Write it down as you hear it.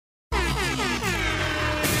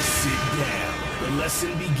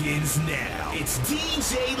lesson begins now. It's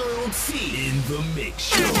DJ Lil T in the mix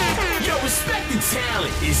show. Yo, respect the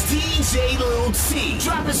talent. It's DJ Lil T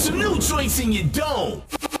dropping some new joints in your dome.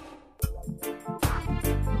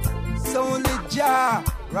 Only Jah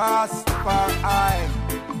Rastafari.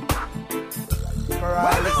 For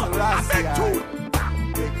all this last year,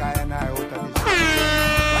 take I and I out of this.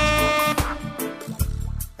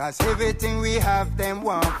 Cause everything we have, them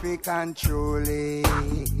want we control it.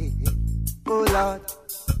 Oh Lord.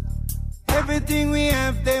 Everything we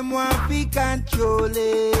have, them want we control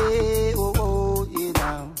it. Oh, you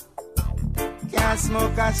know. Can't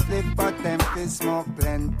smoke a split, but them can smoke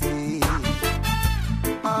plenty.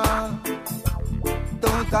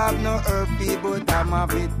 Don't have no herpy, but I'm a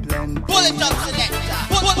bit plenty. Pull it up, selector.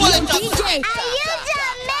 Pull it up, DJ.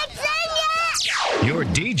 Your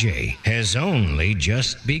DJ has only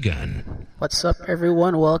just begun. What's up,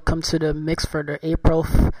 everyone? Welcome to the mix for the April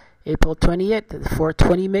 28th, the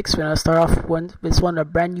 420 mix. We're gonna start off with this one, a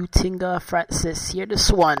brand new Tinga Francis. Hear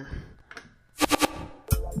this one.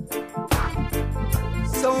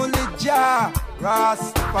 Only Jah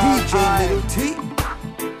Rastafari. DJ Lil T.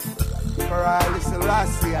 For all this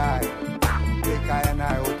last year, take I and I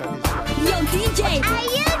out of this. Yo, DJ, are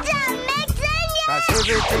you done mixing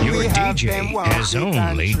yet? Your DJ has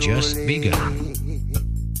only just begun.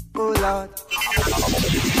 Oh Lord.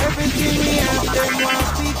 Everything we have, them want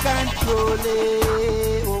we control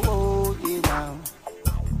it. Oh, you know.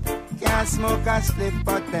 Can't smoke a split,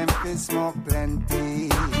 but them can smoke plenty.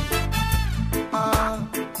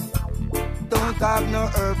 Don't have no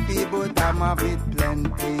herpy, but I'm a bit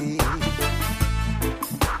plenty.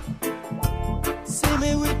 See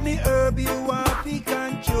me with me herb, you want to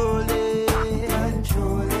control it.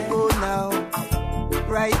 Oh now,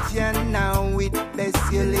 right here now, with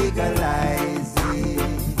best you legalize it.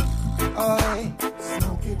 Oh,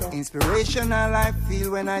 inspirational I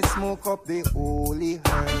feel when I smoke up the holy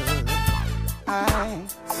herb. I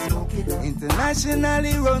smoke it up.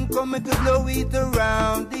 Internationally run, come to blow it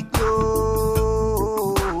around the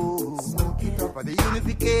globe. Smoke it up. For the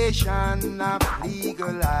unification of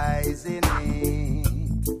legalizing it.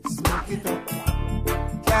 Smoke it up.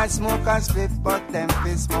 Can't smoke a split, but them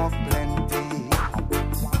fi smoke plenty.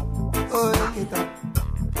 Oh, smoke it up.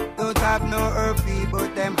 Don't have no herpy,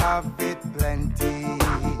 but them have it plenty.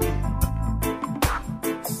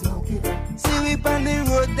 See we on the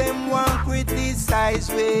road, them want criticize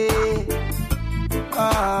we.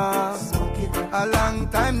 A long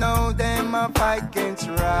time now, them a fight against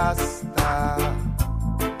Rasta.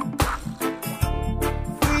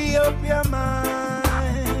 Free up your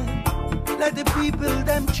mind, let the people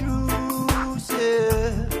them choose.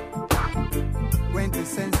 Yeah. When to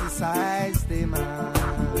sensitize their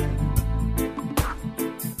mind.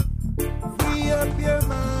 Free up your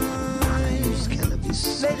mind. Use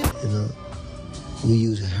cannabis, you know. We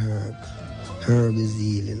use herb. Herb is the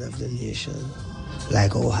healing of the nation.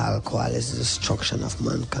 Like how alcohol is the destruction of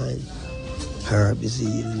mankind. Herb is the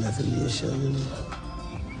healing of the nation, you know.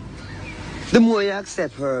 The more you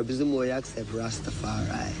accept herbs, the more you accept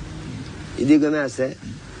Rastafari. You dig what I say?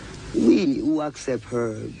 We who accept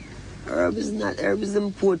herb. Herb is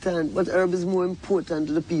important, but herb is more important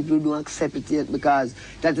to the people who don't accept it yet, because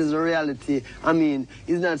that is the reality. I mean,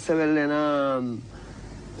 it's not so well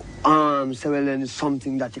then, is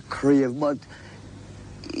something that you crave, but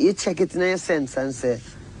you check it in your sense and say,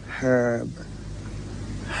 herb.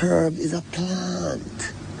 Herb is a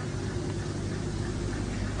plant.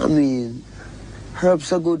 I mean,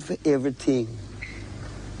 herbs are good for everything.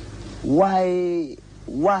 Why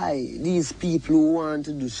these people who want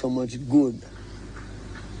to do so much good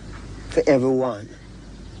for everyone,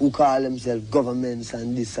 who call themselves governments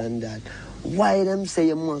and this and that, why them say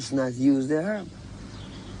you must not use the herb?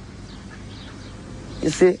 You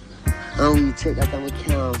see? And we check that and we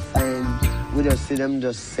can't find, we just see them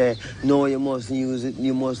just say, no, you mustn't use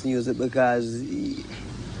it because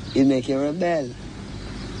it make you rebel.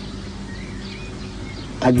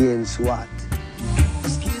 Against what?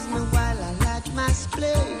 Excuse me while I light my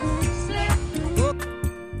split.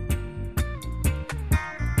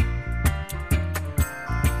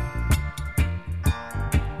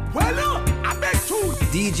 Well, look, I bet you.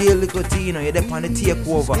 DJ Licotino, you're there on the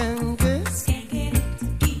takeover.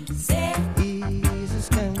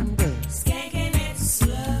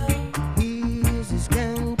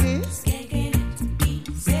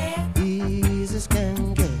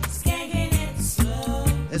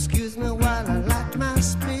 Excuse me while I light my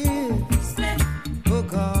split. Oh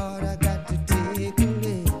God, I got to take a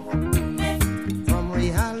lift. From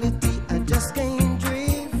reality, I just can't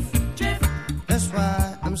drift. That's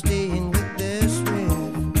why I'm staying with this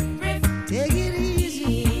riff. Take it easy.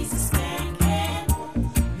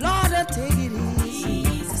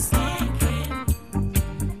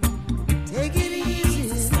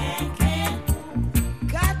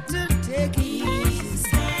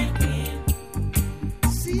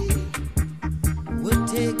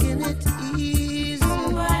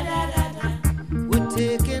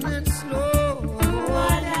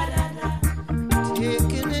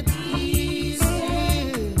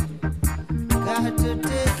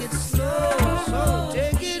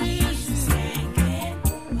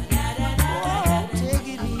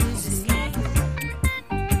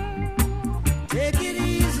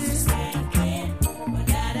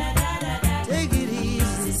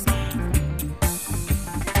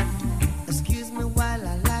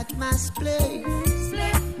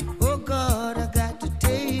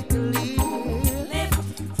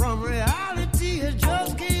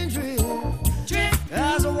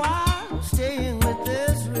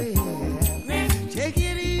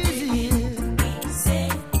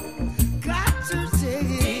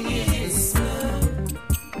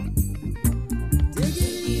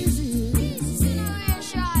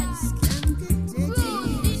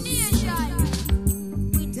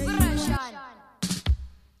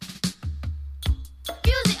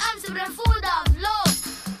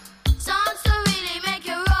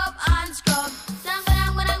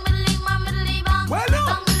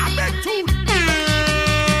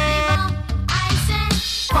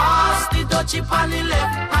 dutchie on the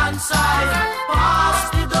left hand side. Pass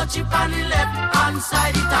the dutchie on the left hand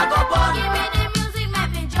side. It a go bun. Give me the music,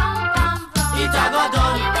 make me jump and from. It a go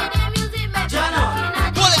done. Give me the music, make me Jano.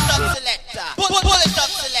 Pull it up, selector. Pull it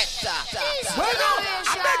up, selector.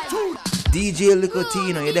 DJ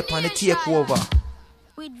Licotino, you're there on the takeover.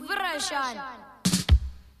 With version.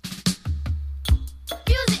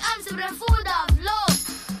 Music I'm super full of love.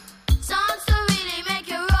 Songs to really make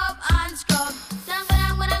you rub and scrub. Dang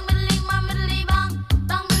bang bang bang bang bang bang bang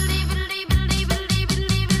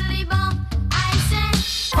bang. I say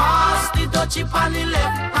pass the dutchie on the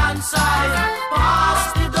left hand side.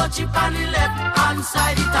 Pass the dutchie on the left hand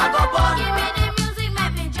side. It a go bun. Give me the music,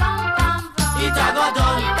 make me jump and from. It a go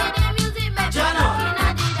done. Give me the music, make me Jano.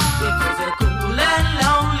 It was a cool and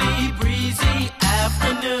lonely, breezy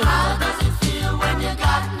afternoon. How does it feel when you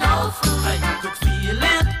got no food? You could feel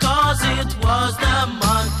it cause it was the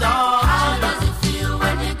month of How June. does it feel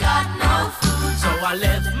when you got no food? So I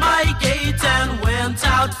left my gate and went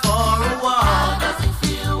out for a How walk. does it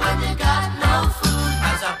feel when you got no food?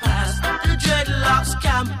 As I passed the dreadlocks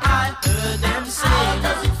camp, I heard them How say,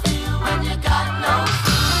 does it feel when you got no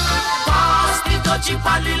food? pass the dutchie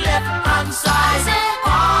on the left hand side.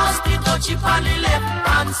 Pass the dutchie on the left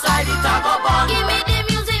hand side. It a go bun. Give me the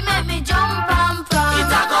music, make me jump and from.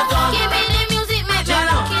 It a go done. Give me the music, make me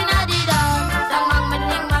Jano. looking at the down. Bang bang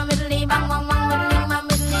middling, bang middling, bang bang bang middling, bang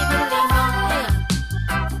middling, middling,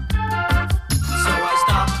 bang. So I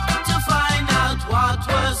stopped to find out what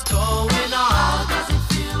was going How on. does it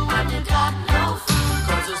feel when you got no food?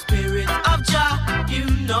 Cause the spirit of Jah, you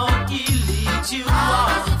know he leads you How on.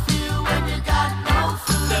 does it feel when you got no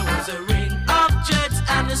food? There was a ring of jets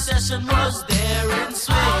and the session was there in How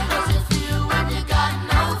swing. does it feel when you got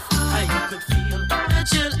no food? And you could feel the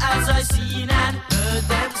chill as I seen and heard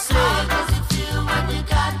them How say, does it feel when you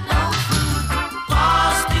got no food?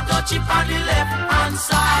 pass the dutchie on the left hand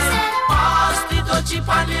side. Pass the dutchie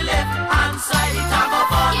on the left hand side. It a go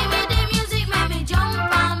bun. Give me the music, make me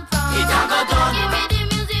jump and from. It a go done. Give me the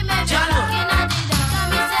music, make me Jano. looking at the down.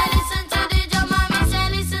 Me say listen to the drum and me say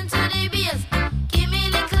listen to the bass. Give me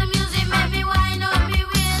little music, make me wind up me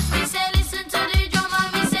waist. Me say listen to the drum and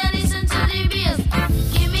me say listen to the bass.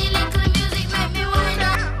 Give me little music, make me wind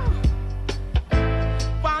up.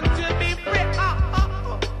 Want to be free.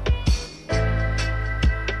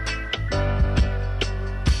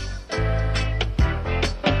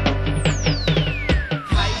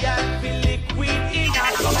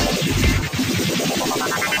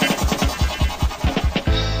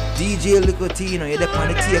 DJ Licotino, you're there on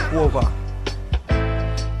the takeover.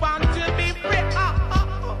 Want to be free.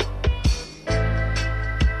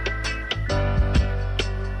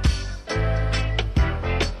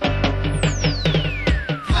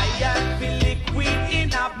 Tired feel liquid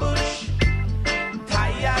in a bush.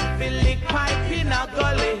 Tired feel lick pipe in a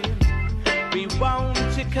gully. We want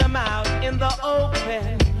to come out in the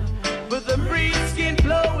open with the breeze skin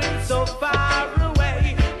blowing so far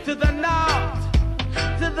away to the north,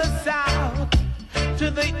 to the south, to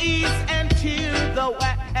the east and to the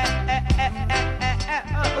west,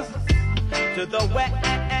 to the west.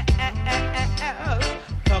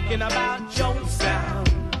 Talking about Jonestown,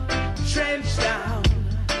 Trenchtown,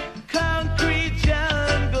 concrete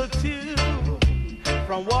jungle too.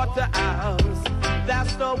 From Waterhouse,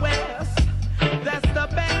 that's the west, that's the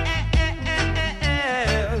best,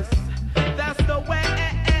 that's the west.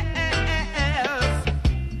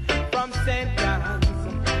 From St. John's,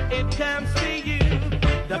 it comes to you,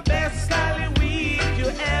 the best Cali weed you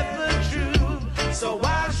ever drew. So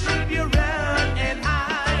why should you run and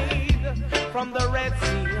hide from the Red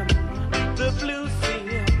Sea, the Blue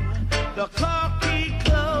Sea, the coffee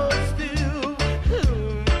close to?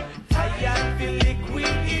 Tired feel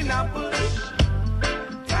liquid in a bush,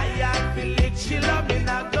 tired feel lick chill up in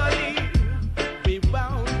a gully. We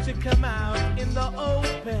want to come out in the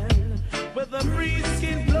open with the breeze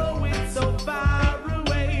skin blowing so far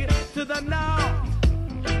away to the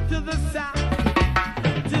north, to the south,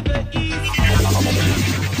 to the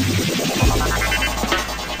east.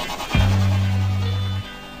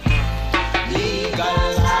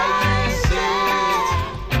 Legalize it.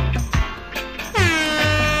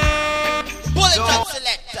 Pull it up,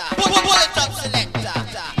 selector. Pull it up, selector.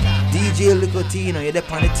 DJ Licotino, you're there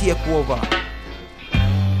on the takeover.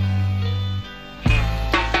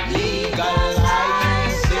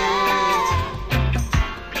 Legalize it.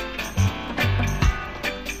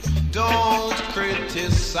 Don't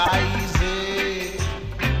criticize it.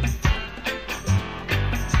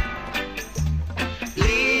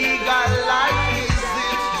 Legalize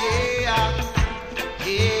it, yeah,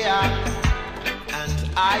 yeah. And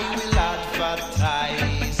I will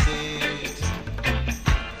advertise it.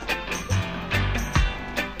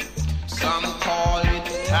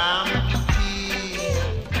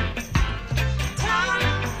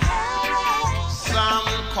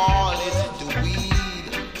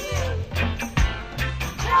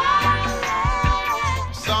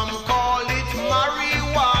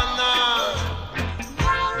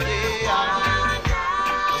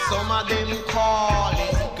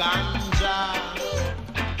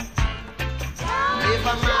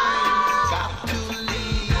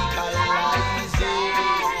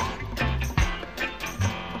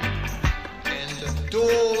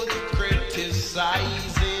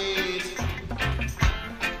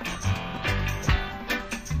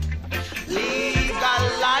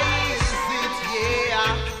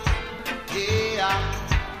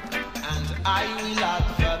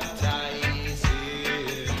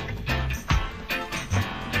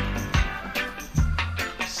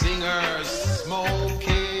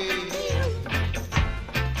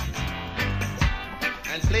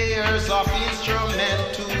 players of instrument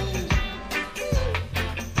too.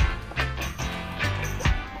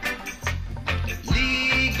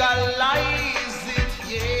 Legalize it,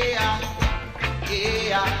 yeah,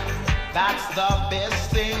 yeah. That's the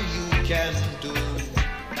best thing you can do.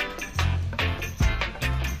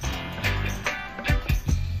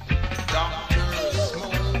 Doctor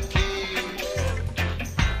smoking,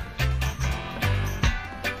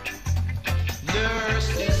 nurse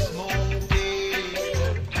is smoking,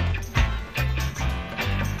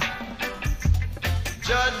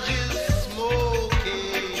 judges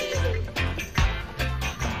smoking,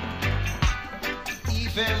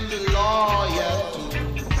 even the lawyer too.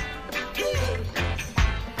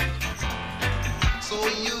 So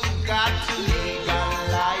you got to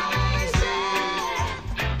legalize it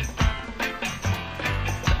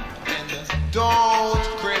and don't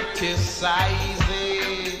criticize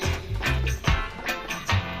it.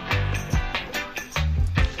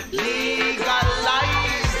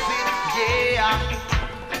 Legalize it, yeah,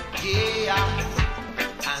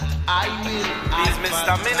 yeah, and I will. Please,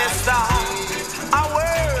 Mr. Minister, a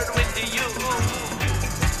word with you.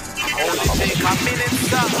 Only take a minute,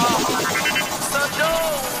 sir. So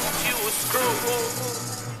don't you screw.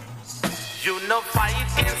 You no fight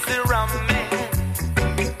against the rum man.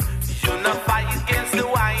 You no fight against the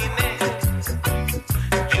wine.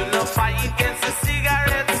 You no fight against the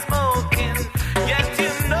cigarette smoking. Yet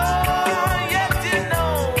you know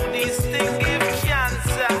these things give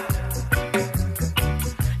cancer.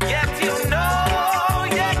 Yet you know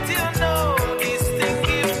these things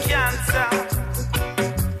give cancer.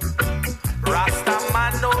 Rasta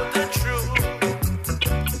man know the truth,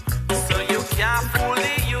 so you can't fool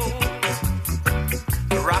the youth.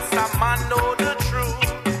 Rasta man know the truth,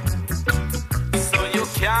 so you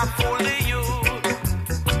can't fool the youth.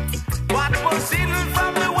 What was hidden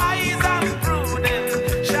from the wise and prudent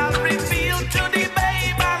shall reveal to the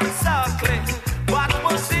babe and suckling. What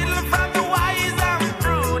was hidden from the wise and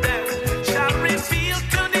prudent shall reveal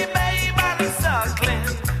to the babe and suckling.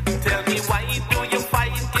 Tell me why do you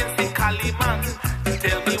fight against the Kaliman?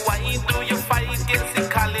 Tell me why do you fight against the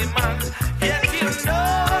Kaliman? Yet you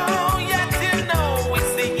know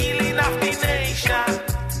it's the healing of the nation.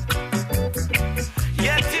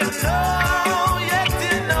 Yet you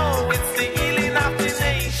know it's the healing of the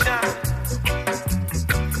nation.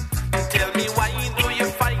 Tell me why do you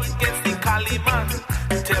fight against the Kaliman?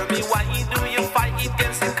 Tell me why do you fight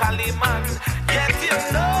against the Kaliman? Yet you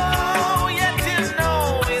know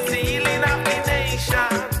it's the healing of the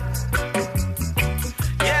nation.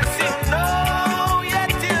 Yes, you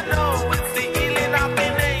know it's the healing of the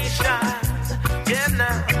nation. Yeah,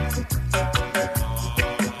 now.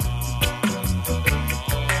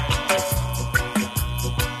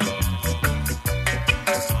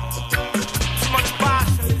 Too much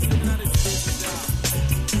passion.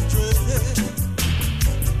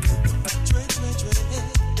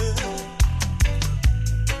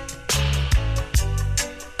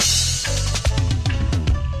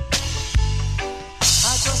 I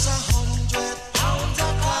just 100 pounds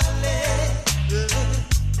of Cali,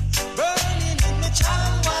 burning in the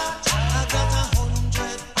chalwa. I got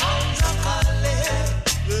 100 pounds of Cali,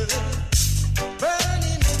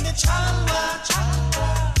 burning in the chalwa.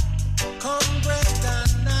 Come bread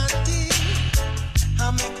and natty, I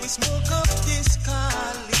make we smoke up this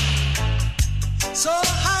Cali, so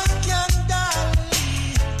I can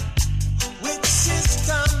dally with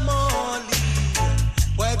Sister Molly.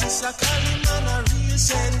 Why this a Cali man a real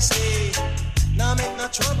sensei? Now make no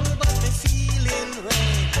trouble but me feeling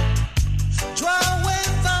red. Draw away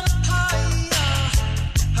vampire,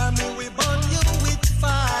 and me we burn you with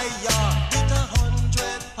fire. With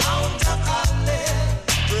 100 pounds of Cali,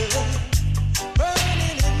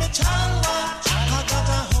 burning in me chalwa. I got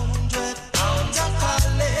 100 pounds of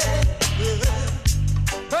Cali,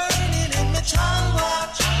 burning in me chalwa.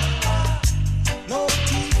 No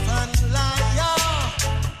thief and liar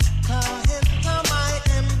can't enter my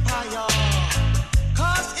empire,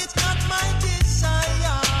 'cause it's not my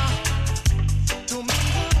desire to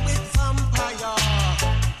mingle with vampire.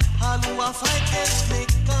 All who a fight against me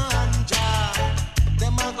ganja,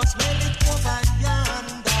 them a go smell it over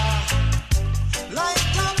yonder.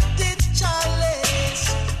 Light up the chalice,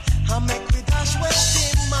 I make we dash with the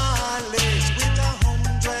malice. With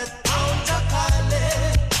 100 pounds of Cali,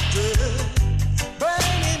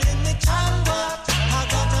 burning in the chalwa. I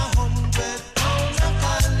got 100 pounds of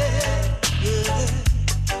Cali,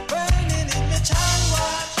 burning in the chalwa.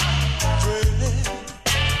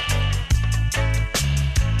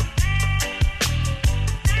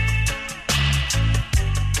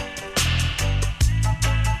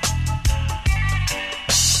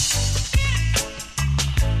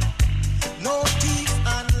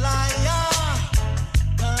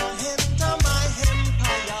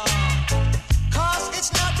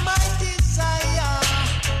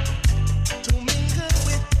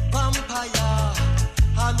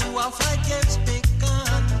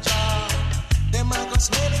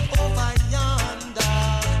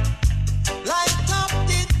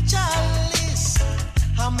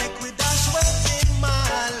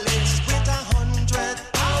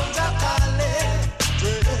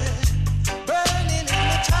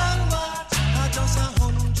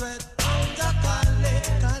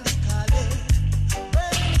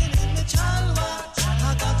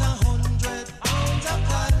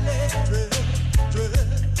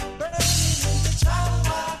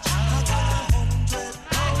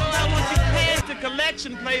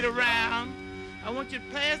 collection plate around. I want you to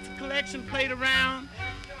pass the collection plate around,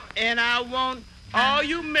 and I want all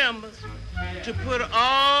you members to put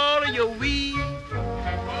all of your weed in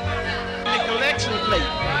the collection plate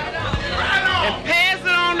and pass it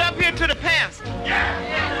on up here to the pastor.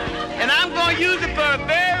 And I'm going to use it for a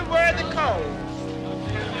very worthy cause.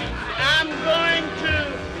 I'm going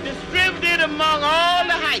to distribute it among all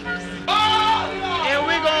the hypes. And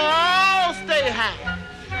we're going to all stay high.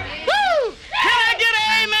 Woo! Can I get an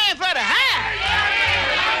amen for the high?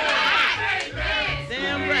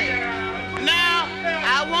 Damn right. Now,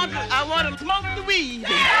 I want to smoke the weed.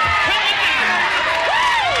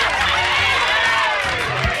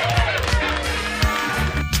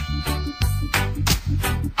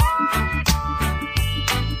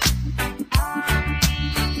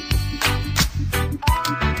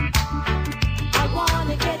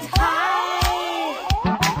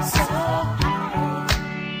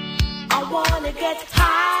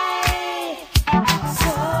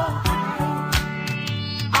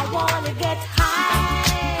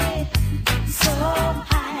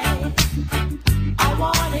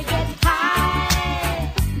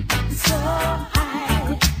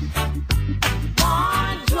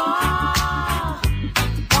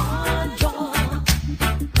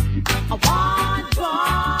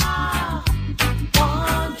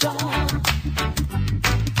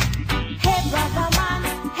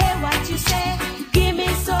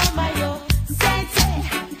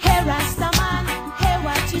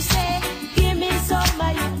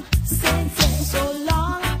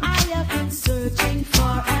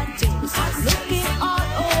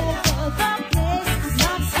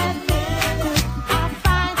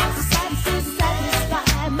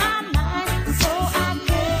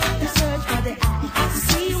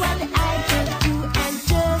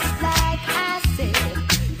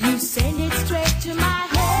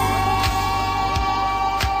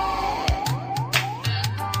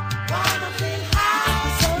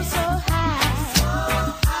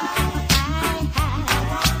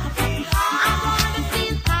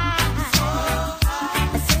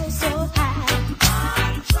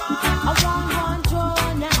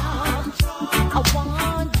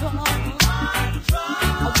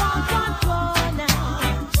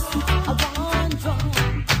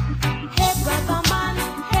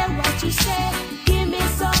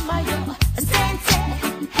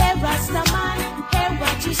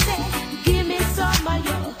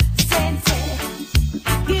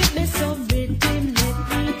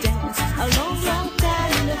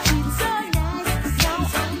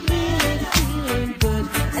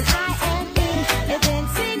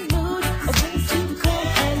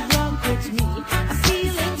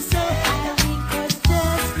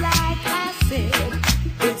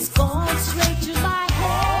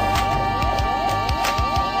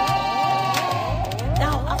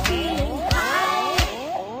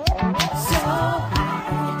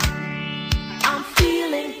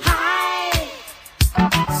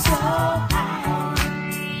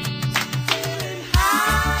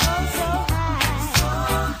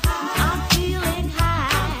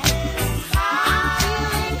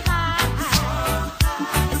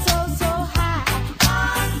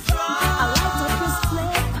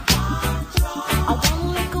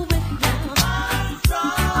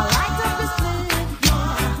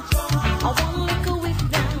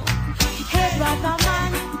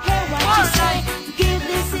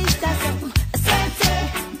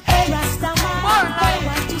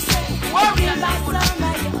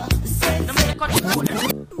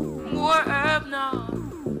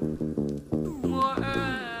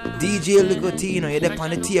 DJ Ligotino, you're there on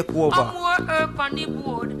the takeover. I'm more herb on the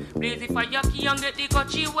board. Blaze it for your key and get the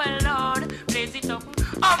coachy well, Lord. Blaze it up.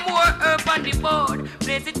 I'm more herb on the board.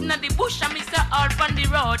 Blaze it in the bush and Mr. All on the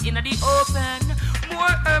road. In the open.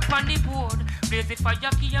 More herb on the board. Blaze it for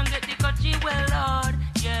your key and get the coachy well, Lord.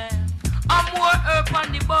 Yeah. I'm more herb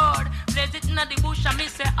on the board. Blaze it in the bush and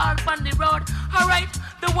Mr. All on the road. Alright,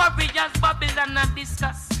 the warriors Babylon and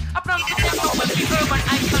discuss. I promise to take over the urban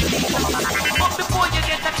icon. But before you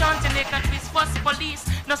get a chance, you make a twist first police.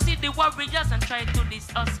 Now see the warriors and try to diss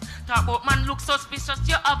us. Talk about man look suspicious,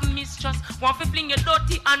 you have mistrust. Want to fling your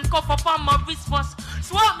dirty handcuff up on my wrist first.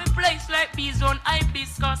 Swap me place like bees on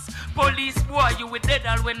hibiscus. Police boy, you with dead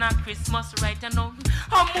all when a Christmas right you know.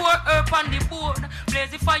 I'm more herb on the board.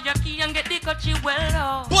 Blaze the fire key and get the coachy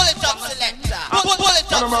well. Pull it up, selector. Pull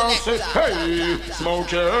it up, selector. Hey,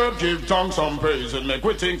 smoke your herb, give tongue some praise and make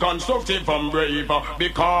we think constructive and brave.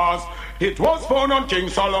 Because It was found on King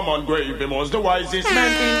Solomon grave. He was the wisest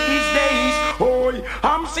man in his days. Oi,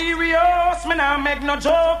 I'm serious, man, I make no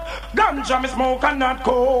joke. Ganja me smoke and not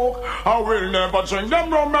coke. I will never drink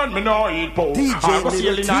them rum and me no eat pork. I was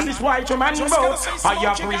sailing on this white man boat. I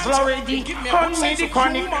have grizzle already, on me the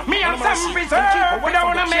chronic. Me and some preserve, we don't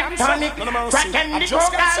wanna make tonic. Cracking the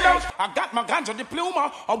coke I got my ganja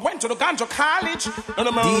diploma. I went to the ganja college.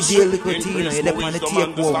 DJ Licotino, you're the one to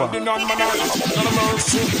take over.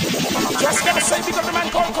 Just gotta say because the man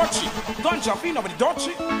called Kochi. Ganja fee nobody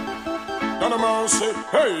dodgy. None of mercy,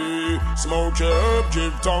 hey, smoke your herb,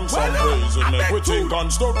 give tongues and praise and make we think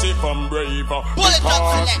constructive and brave. Bullet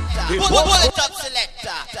up selector, bullet up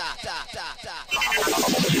selector.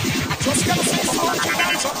 Just gotta say smoke your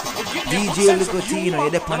dancer. DJ Licotino, you're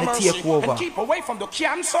the one to take over. Keep away from the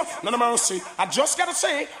cancer, none of mercy. I just gotta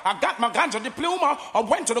say, I got my ganja diploma. I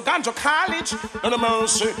went to the ganja college. None of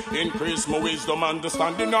mercy, increase my wisdom,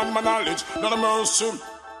 understanding and my knowledge. None of mercy.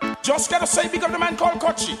 Just gotta say, big up the man called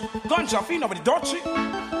Kochi. Ganja fee nobody dodgy.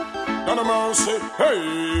 None of mercy,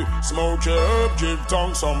 hey, smoke your herb, give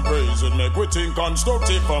tongues some praise and make we think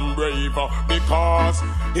constructive and brave. Because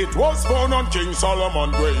it was found on King Solomon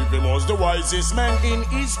grave. He was the wisest man in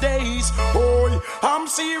his days. Boy, I'm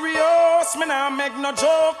serious, man, I make no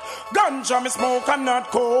joke. Ganja me smoke and not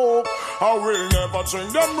coke. I will never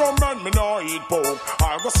drink them rum and me no eat pork.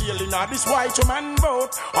 I go sailing on this white man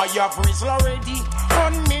boat. I have grizzle already,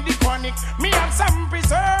 on me the chronic. Me have some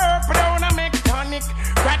preserve, but I wanna make tonic.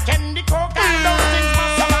 Crack and the coke and those things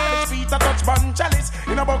must have all his feet a touch bun chalice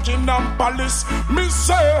in a Buckingham Palace. Me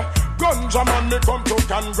say, ganja man me come to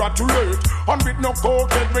congratulate. And with no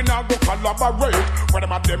coke head we now go collaborate. When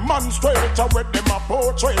them a demonstrate or when them a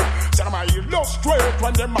portray. Say them a illustrate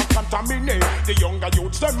when them a contaminate. The younger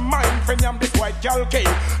youths them mind when them this white girl cake.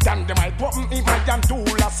 Then them might put in my damn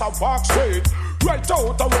tool as a walk straight. Right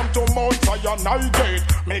out around to Mount Zion I gate.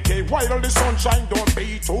 Make it while the sunshine don't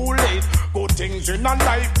be too late. Good things in a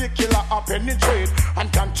life the killer a penetrate.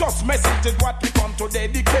 And can just message is what we come to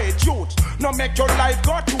dedicate. Youth, no make your life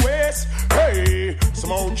go to waste. Hey,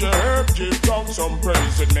 smoke your herb, give down some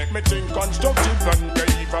praise. It make me think constructive and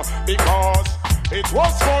brave. Because it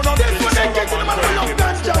was fun on this one they get to the man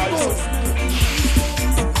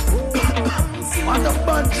what a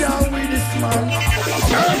bunch of with this man.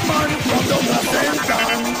 Herman from the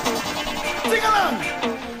Western. Sing along.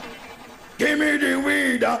 Give me the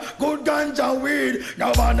weed, good ganja weed.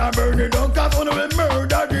 Now man a burn it down, cause one will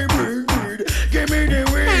murder the weed. Give me the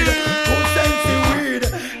weed, good sensey weed.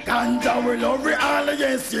 Ganja will love it all,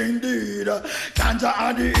 yes indeed. Ganja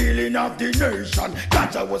are the healing of the nation.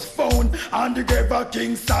 Ganja was found on the grave of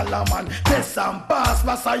King Solomon. Test and pass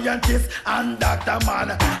by scientists and Dr.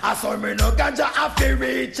 Man. I saw me no ganja after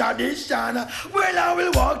reach tradition. Well, I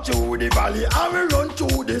will walk through the valley, I will run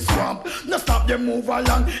through the swamp. No stop them move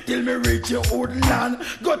along till me reach your woodland.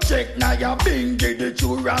 Go check now your bingy, the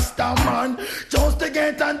true Rasta man. Just to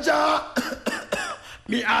get a jar.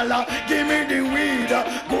 Me Allah, give me the weed,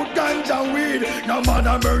 good ganja weed. No man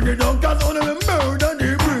a murder down, cause only me murder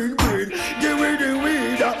the breed. Give me the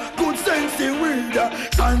weed, good sensey weed.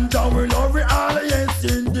 Ganja will love it all, yes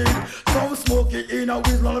indeed. Some smoke it in a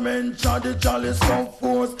whistle, mention the chalice from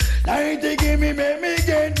force. 90 give me, make me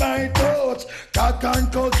get my touch. Crack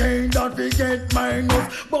and cocaine, don't forget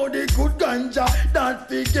minus. But the good ganja, don't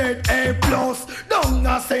forget A+. Don't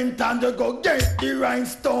a cent and you go get the right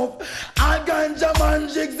stuff. A ganja man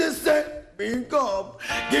jigs the set. Big up,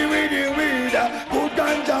 give me the weed, good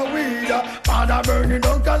ganja weed. Father burn it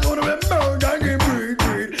down, cause one of them murder the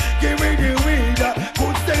breed. Give me the weed,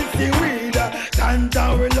 good sensey weed.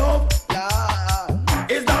 Ganja we love.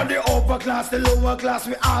 It's not the upper class, the lower class,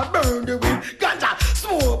 we all burn the weed. Ganja,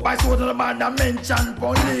 smoke by sort of the man that mention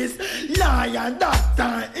police. Lion,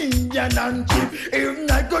 doctor, Indian and chief. If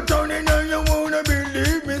not go turn in and you wanna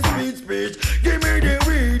believe me, speech. Give me the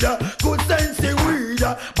weed, good sensey weed.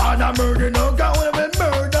 Bad murder, no God, wanna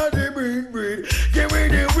murder the breed. Give me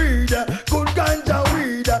the weed, good ganja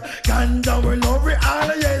weed. Ganja will love it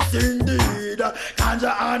all, yes indeed.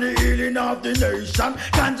 Ganja are the healing of the nation.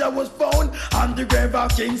 Ganja was found on the grave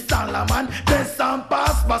of King Solomon. Test and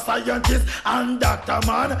pass by scientists and Dr.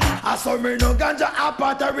 Man. I saw me no ganja a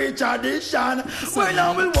part of a tradition. Well,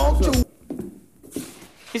 I will walk to.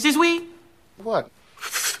 Is this weed? What?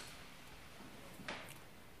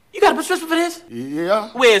 You got a prescription for this? Yeah.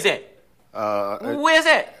 Where is it? Where's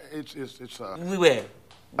that? It's Where?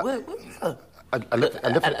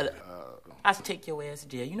 I should take your ass to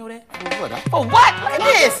jail. You know that? What? For what? Look at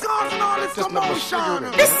this.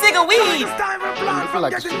 This cigarette weed. I feel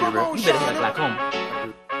like a cigarette. You better head back home.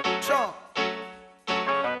 Sure.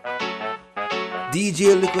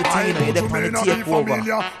 DJ Licotino, you're the pan to take over.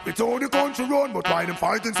 We told the country run, but why them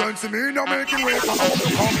fighting sense in me, now making way for us to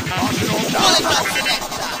come.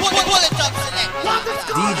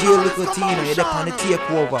 DJ Licotino, you're the pan to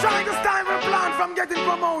take over. Trying to stifle plan from getting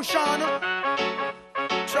promotion.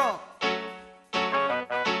 Sure.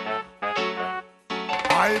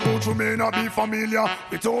 I go to may not be familiar.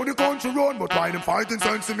 We told the country run, but why them fighting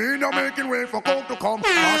sense in me, now making way for coke to come.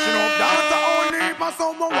 Mashing up dance only for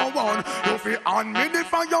someone one. You feel on me the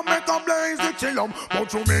fire, make a blaze the chillum.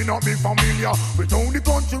 But you may not be familiar. We told the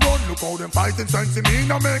country run, look how them fighting sense in me,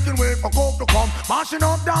 now making way for coke to come. Mashing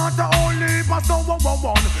up dance only for someone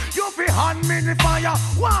one. You feel on me the fire,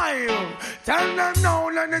 why? Tell them now,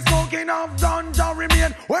 let the smoking of ganja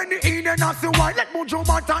remain. When the Eden has the wine, let Mojo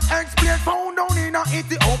Matan explain. Found down in a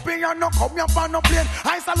Ethiopia, no come here for no plane.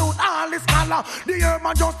 I salute all the scholar. The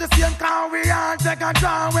herman just the same car. We all take a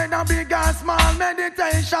draw when a big and small.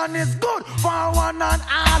 Meditation is good for one and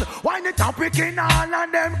all. Why the topic in all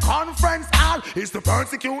and them conference all is to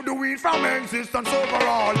persecute the weed from existence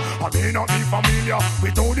overall. I may not be familiar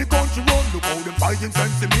with how the country run. Look how them fighting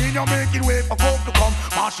sense in me, you're making way for coke to come.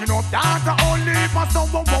 Mashing up data only for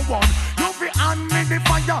someone one. You be on me the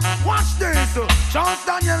fire. Watch this. Charles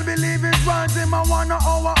Daniel believe his words in my one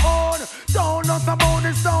our own. Don't us about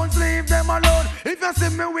the stones, leave them alone. If you see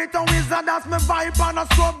me with a wizard, that's my vibe and a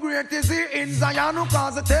scrub. Great is he in Zion who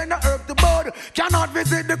cause a turn the herb to bud. Cannot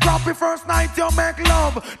visit the crappy first night you make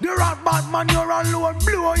love. The rat Batman you're alone,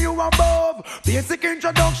 blow you above. Basic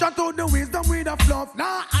introduction to the wisdom with a fluff.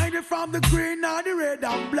 Now hide it from the green, now the red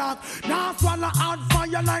and black. Now swallow hot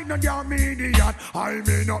fire like no damn idiot. I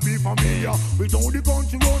may not be familiar with all the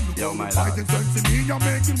country run. Yo, my fighting sense in me, you're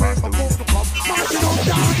making way for coke to come.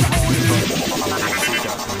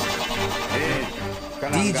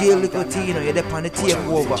 DJ Licotino, you're the pan to take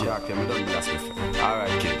over.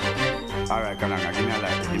 Alright, kid. Alright, Kananga, give me a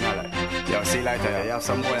light, give me a light. Yo, see lighter, you have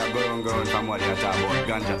some boy going from what you talk about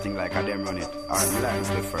ganja thing like a them run it. Alright, me like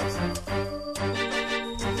this first.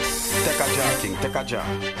 Take a jar, king, take a jar.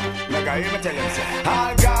 Make a hear me tell you, say,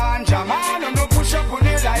 all ganja man, no push up on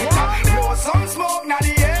the lighter. Blow some smoke, now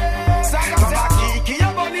the air. Mama Kiki,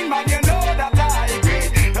 you're burning, man, you know that I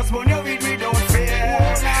agree. Just burn your weed without fear.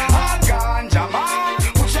 All ganja man,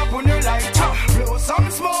 push up on the lighter. Blow some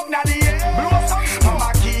smoke, now the air. Blow some smoke.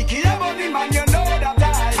 Mama Kiki, you're burning, man, you know that I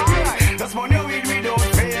agree. Just burn your weed without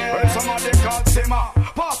fear. Well, some of them call Sima.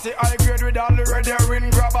 Pass the high grade with all the red herring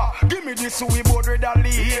grabber. Give me this we board with all the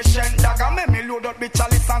Asian dagger. Make me load up the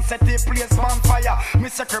chalice and set the place on fire. Me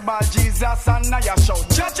sacred ball Jesus and Naya shout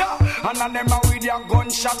Jaja. And on them a with your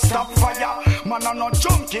gunshot stop fire. Man I'm not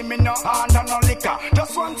junkie, me no hand and no liquor.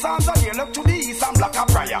 Just one sounds a day look to the east and black a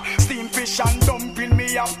prayer. Steam fish and dumpling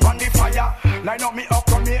me up on the fire. Line up me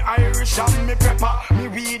up on me Irish and me pepper. Me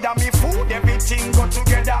weed and me food, everything go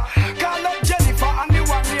together. Call up Jennifer and the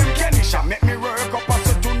one named Kenisha. Make me work up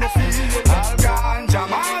as a to no feel. All ganja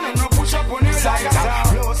man, no push up on the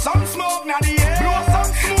lighter. Blow some smoke now the air. Blow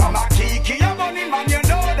some smoke. I'm a kiki, you're burning man, you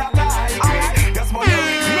know that I agree. Just money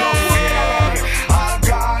no fear. All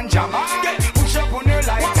ganja man, push up on the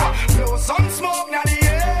lighter. Blow some smoke now the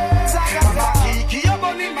air. I'm a kiki, you're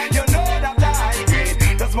burning man, you know that I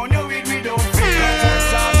agree. Just money we don't fear.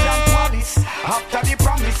 Sergeant Police, after the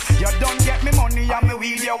promise, you don't get me money and me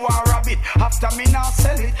weed you want rabbit. After me now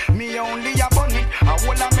sell it, me only a bunny. I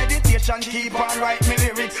will a meditation, keep on write me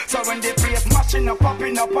lyrics. So when they play smashing up,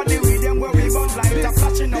 popping up on the weed, them where we buzz like a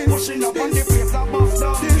flashing up, pushing up on the place I bust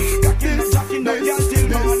up. Jacking up, y'all till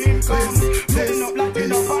morning come. Putting up,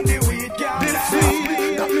 lighting up on the weed, girl. This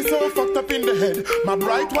weed got me so fucked up in the head. My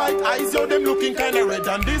bright white eyes, yo, them looking kinda red.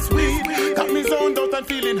 And this weed got me zoned out and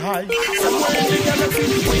feeling high. Somewhere in the galaxy,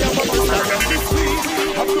 we have a bust. And this weed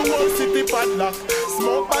up the whole city padlock.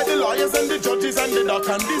 Smoked by the lawyers and the judges and the doc.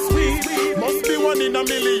 And this weed must be one in a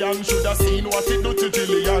million. Should have seen what it do to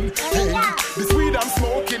Jillian. Hey, this weed I'm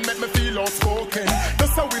smoking make me feel outspoken.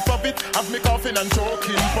 Just a whiff of it, have me coughing and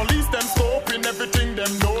choking. Police them scoping, everything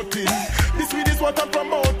them noting. This weed is what I'm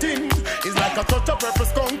promoting. It's like a touch of purple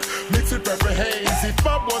skunk mixed with purple haze. If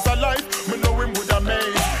Bob was alive, me know him would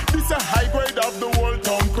amaze. This a high grade of the whole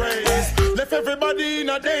town craze. Left everybody in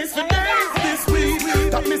a daze for days. This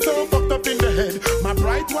weed got me so fucked up in the head. My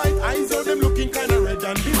bright white eyes, all them looking kinda red.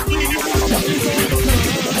 And this weed got me so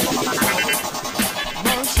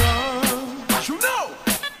You know,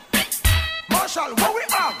 Marshall, what we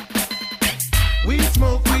have? We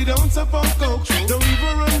smoke, we don't support coke. Don't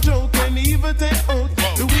even run joke and even take oath.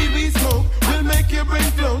 The weed we smoke will make your brain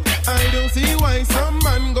float. I don't see why some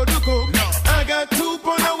man go to coke. I got 2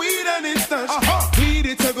 pound of weed and it's stash. Weed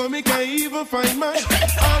it a go make I even find mash.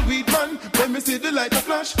 All weed man, let me see the light a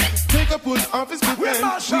flash. Take take a pull off his good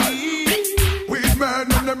weed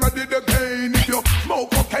man and them ready to gain. If you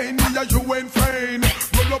smoke cocaine, yeah, you ain't fain.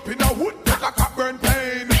 Roll up in a wood, take a cock burn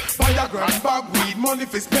pain. Buy a grand bag weed, money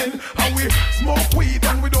for spend. And we smoke weed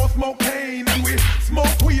and we don't smoke cane. And we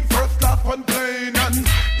smoke weed first class on plane. And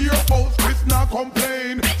ear folks, Chris not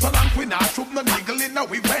complain. So long we not shoot no niggle in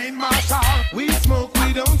we vein, marshal. We smoke,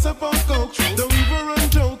 we don't support coke. Don't even run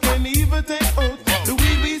joke and even take oath. The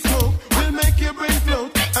weed we smoke will make your brain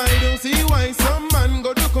float. I don't see why some man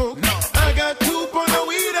go to coke. No. I got 2 pound of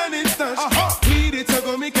weed and it's stash. Weed it so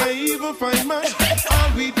go me can't even find mash.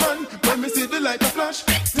 All weed man, when me see the light a flash.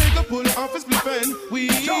 Take a pull off a split pen.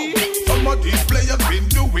 Weed. Some of these players been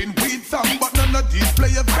doing weed song, but none of these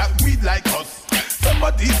players got weed like us. Some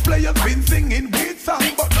of these players been singing weed song,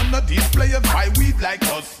 but none of these players buy weed like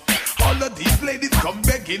us. All of these ladies come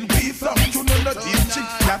begging weed song, to none of these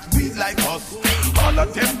chicks got weed like us. All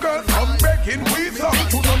of them girls come begging weed song,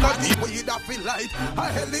 to none of these weed that feel light.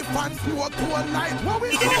 A elephant smoke to a night. What we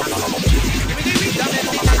do? Give me the weed that make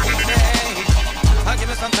me meditate. Give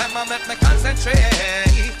me some time, I make me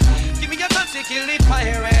concentrate. Give me your chance to kill the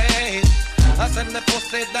pirate. I send the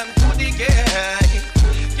pussy them to the gate.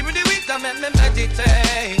 Give me the weed that make me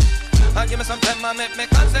meditate. Give me some time, I make me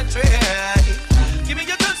concentrate. Give me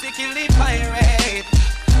your chance to kill the pirate.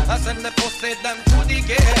 I send the pussy them to the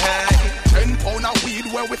gate. 10 pound of weed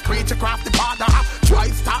where we screech across the border. Try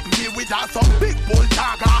stop me with some big bull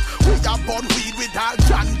dagger. We have bun weed with our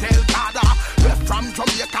John Delgado. Left from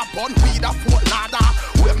Jamaica, bun weed a Fort Ladder.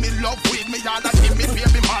 Where me love weed, me yard and give me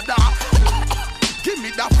baby mother. Give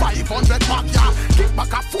me the 500 back, yeah. Kick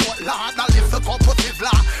back a Fort Ladder, lift a couple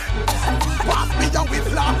sizzler. Pass me a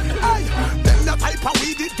whistler. Hey, them the type of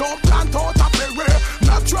weed it don't plant out a berry.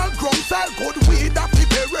 Natural ground sell good weed a fi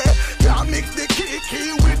berry. Can't mix the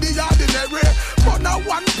kiki with the ordinary. But now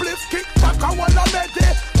one place kick back a one a meddy.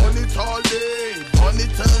 On it all day, on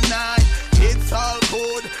it all night. It's all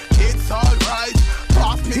good, it's all right.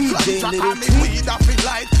 Pass me clutch and me weed a fi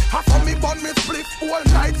light. Half of me bun me split all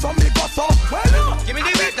night, so me go so well. Give me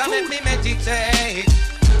the weed that make me meditate.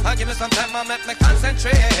 Give me some time, I make me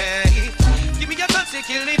concentrate. Give me your chance to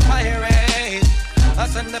kill the pirate. I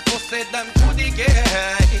send the pussy them to the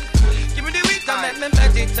gate. Give me the weed that make me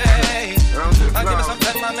meditate. Give me some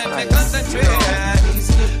time, I make me concentrate.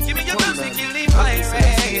 Give me your chance to kill the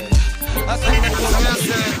pirate. I send the pussy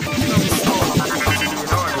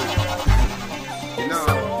you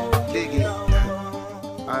know, dig it.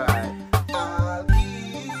 Alright. I'll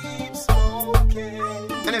keep smoking.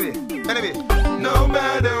 Anyway. No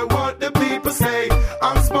matter what the people say,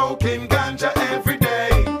 I'm smoking ganja every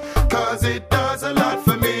day. Cause it does a lot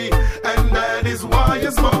for me. And that is why I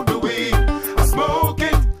smoke the weed. I smoke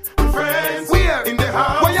it with friends. Where? In the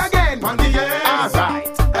house. Where again? On the end.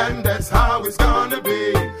 Alright. And that's how it's gonna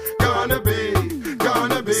be. Gonna be.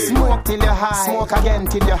 Smoke till you're high. Smoke again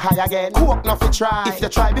till you're high again. Coke nothing try. If you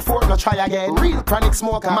try before, no try again. Real chronic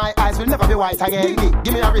smoker. My eyes will never be white again.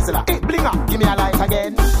 Give me a Rizla. Hey, bling up. Give me a light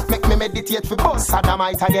again. Make me meditate for boss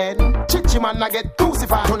Saddamite again. Chichi man I get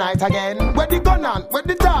crucified tonight again. Where the gun on? Where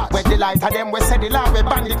the dark? Where the light of them? Where say the law? Where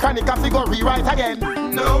bang the chronic and figure rewrite again.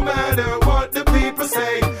 No matter what the people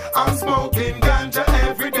say, I'm smoking ganja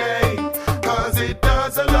every day. Cause it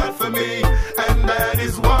does a lot for me. And that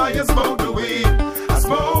is why I smoke the weed. I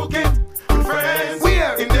smoke it with friends.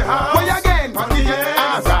 Where? In the house. Where again? On the end.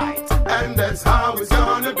 Alright. And that's how it's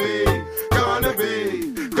gonna be. Gonna be.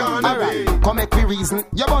 Alright, come make me reason.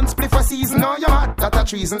 You bun split for season. No, you're mad, that's a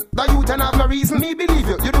treason. The youth and have no reason. Me believe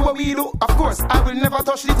you, you do what we do. Of course, I will never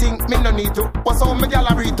touch the thing. Me no need to. What's all my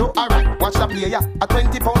gallery to? Alright, watch the play, yeah. A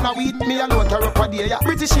 20 pound of weed, me alone carry up a day, yeah.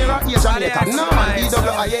 British here or Asian later. No man,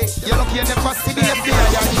 DWIA. You're lucky you never see the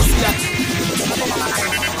FBI, yeah.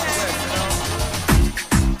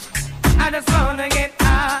 I just wanna get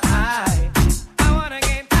high. I wanna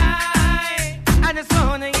get high. I just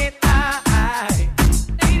wanna get high.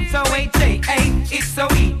 So wait, it's a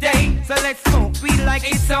weekday. So let's smoke weed like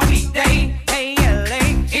it's a weekday. Hey,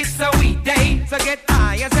 LA, it's a weekday. So get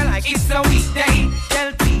high as I like it's a weekday.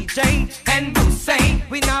 Tell PJ and Bruce say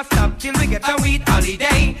we not stop till we get a weed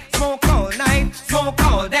holiday. Smoke all night, smoke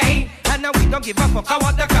all day. And now we don't give a fuck about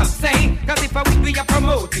what the cops say. Cause if a weed we a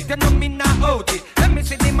promote it, you know me not out it. Let me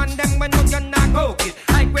see them and them when no you're not coke it.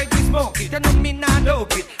 I grade we smoke it, you know me not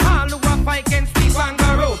dope it. All who a fight can sleep and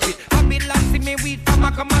go rope it. Babylon see me weed from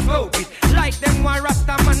a come and smoke it. Like them one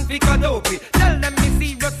rasta man fi go dope it. Tell them me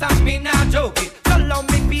serious and me not joke it. So allow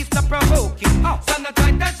me peace to provoke it. So not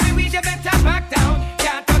try touch me weed, you better back down.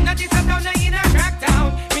 Can't turn a this a down in a crack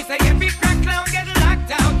down. Me say every crack clown get locked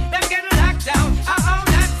down. Them get locked down.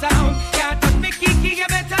 That sound. Can't touch me kiki, you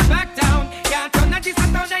better back down. Can't turn a this a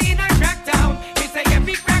down in a crack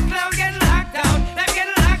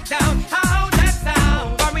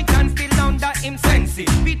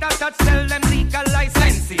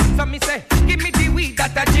me say, give me the weed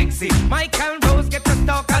that a jixie. Michael Rose get the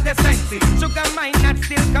talk of the sexy. Sugar mine not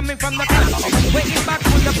still coming from the country. Waiting back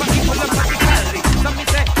full of pocket, full of calories. So me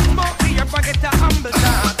say, smoke the up and get a humble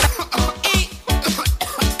down.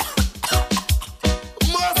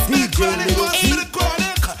 DJ Little T.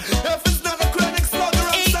 If it's not a chronic slugger,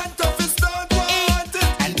 I'm sent off, it's not wanted.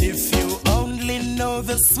 And if you only know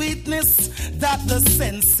the sweetness that the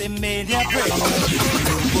Sensi Mania bring,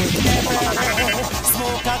 you would never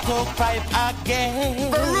smoke a coke pipe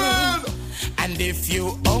again. And if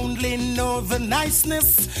you only know the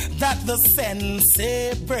niceness that the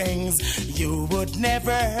Sensi brings, you would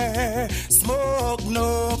never smoke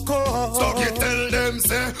no coke. So you tell them,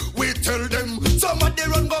 say, we tell them, somebody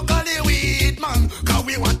run go call the weed man, cause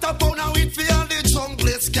we want a pound of weed for all the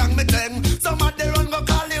junglist gang me them. Somebody run go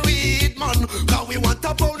call the weed man, cause we want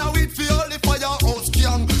a pound of weed for all the firehouse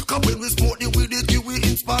gang. Cause when we smoke the weed, it give we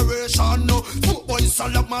inspiration. No, Smoke Boy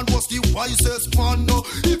Solomon was the wisest man. No,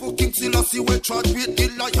 even King Selassie we trod with the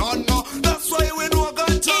lion. No, that's why we know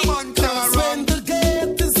ganja man can't run. When the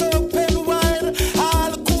gate is open wide,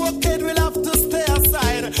 all cokehead will have to stay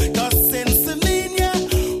aside. Cause Sensi Mania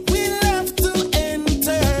will have to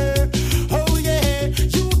enter. Oh yeah,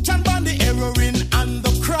 you can ban the heroin and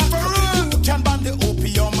the crack. You can ban the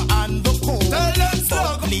opium and the coke.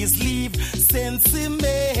 But please leave Sensi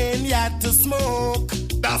Mania to smoke.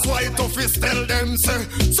 That's why toughest tell them, say,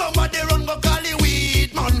 somebody run go call the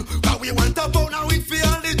weed man, cause we want a pound of weed for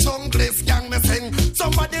all the junglist gang me sing.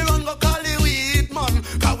 Somebody run go call the weed man,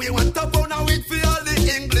 cause we want a pound of weed for all the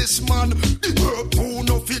Englishman. The pound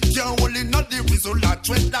of it can't hold in the whistle, that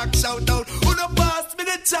dreadlock shout out. Who the pass me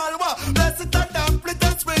the chalwa, bless it and damp it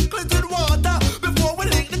and sprinkle it with water. Before we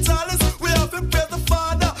link the chalice, we have to pray the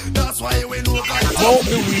Father. That's why we know God. Smoke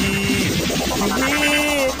the weed,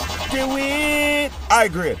 the weed. I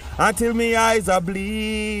agree. Until me eyes I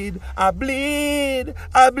bleed.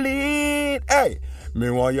 Hey, me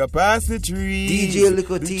want you pass the trees. DJ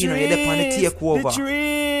Licotino, you're the pan take over. The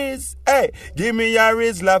trees. Hey, give me your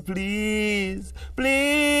Rizla, please.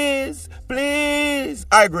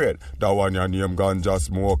 I agree. That one your name ganja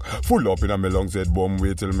smoke. Full up in a me lungs head bomb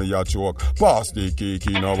wait till me a choke. Pass the cake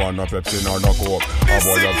in a one, no Pepsi, no coke. A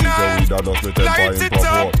boy a piece of weed a dust me temper in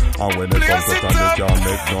provoke. And when it comes to time, they can't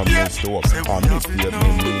make no mistake. And mistake me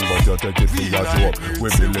mean, but you take it for your joke. We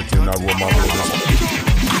build it in a Roma road.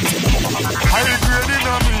 High grade in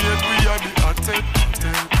a me head, we are the atted.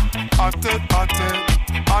 The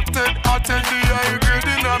high grade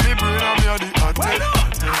in a me brain, and me are the atted.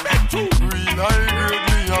 Real high grade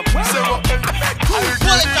me up. Say what? High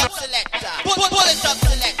grade in a Bullet up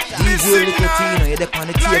selector. DJ Licotino, you're the pan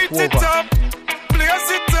take light it over. up,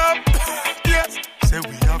 blaze it up. Yes, say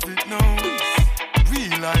we have it now.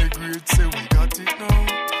 Real high grade, say we got it now.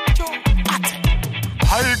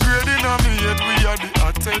 High grade in a me head, we are the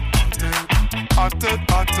atted. The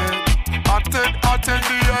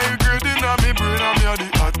high grade in a me brain, and me are the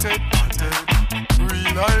atted.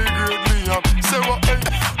 Real high grade me up. Say what?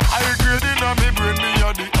 High grade in a me brain, me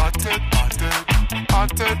are the atted. And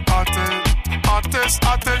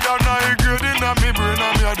high grade in a me brain,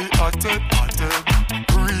 and me are the atted.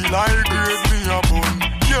 Real high grade me up on.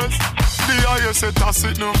 Yes. The highest set I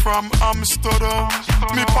sit now from Amsterdam.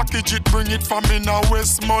 Me package it, bring it from in a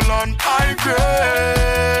Westmoreland. High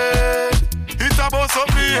grade, it a bust up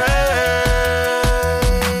me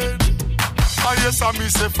head. Ah yes, I me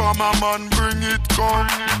say from a man, bring it come.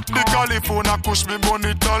 The California push me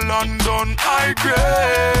money to London. High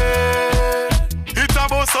grade, it a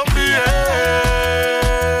bust up me head.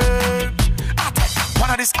 One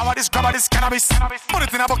of this, hour this, grab of this cannabis. Put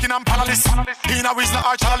it in a Buckingham Palace. In a Whistler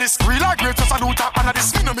or Chalice. Real or great, just a do top under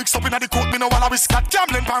this. Me no mix up in a the coat, me no walla whisk. Got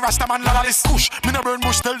gambling pan Rasta man lala this. Kush, me no burn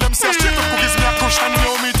bush, tell them say straight up cookies me a crush. And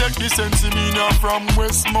now me take the Sensi Mania from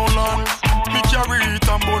Westmoreland. Me carry it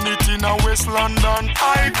and burn it in a West London.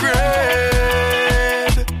 High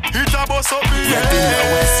grade, it a bust up me head.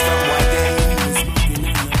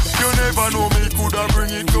 You never know me coulda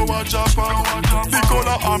bring it to a Japan. The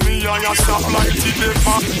color of me I stop like it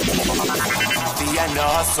never. I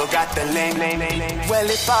know so got the lane. Well,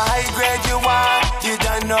 if a high grade you want, you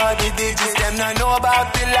don't know the digits. Them not know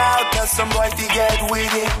about the loud, cause some boy fi get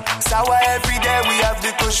with it. Sour every day we have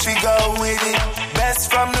the push we go with it.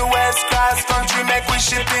 Best from the west cross country make we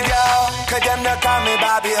ship it out. Cause them not call me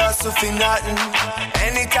Bobby hustle for nothing.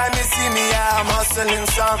 Anytime you see me I'm hustling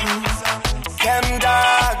something. Them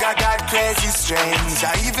dog, I got crazy strains.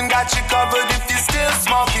 I even got you covered if you're still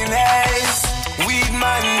smoking haze. Weed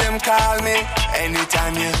man, them call me.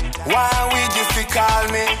 Anytime you want weed, you fi call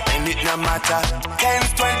me. And it no matter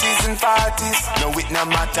 10s, 20s and 40s. No, it no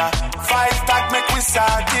matter 5-pack make we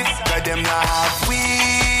start it. Cause them not have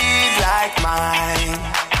weed like mine.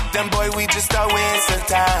 Them boy, we just a waste of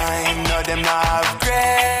time. No, them not have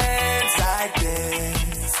grades like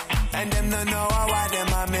this. And them no know what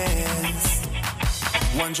them a miss.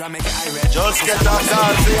 One try make I read. Just get a call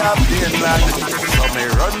for your pain, lad. So me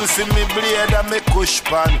run see me blade and me push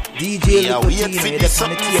pan. DJ I wait for the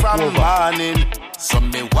something from morning. So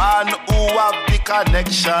me one who have the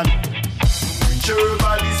connection.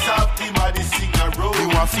 Cherbalist have the body sing a roll. You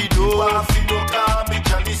want fi do come me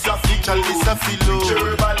Chalisa filo.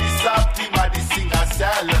 Cherbalist have the body sing a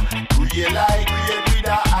cell. Real high grade with a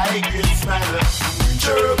high grade smell.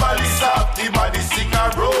 Cherbalist have the body sing a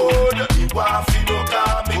road. You want fi do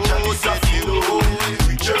come me Chalisa filo.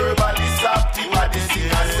 Cherbalist have the body sing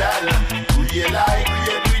a cell. Real high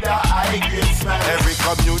grade with a high grade smell. Every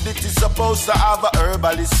community supposed to have a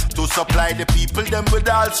herbalist to supply the people them with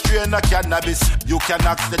all strain of cannabis. You can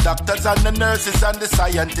ask the doctors and the nurses and the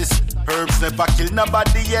scientists. Herbs never kill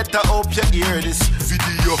nobody yet. I hope you hear this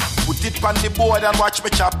video. Put it on the board and watch me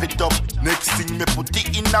chop it up. Next thing me put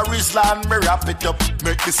it in a Rizla and me wrap it up.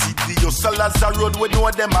 Make me see the hustle as a road we know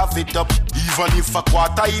them have it up. Even if a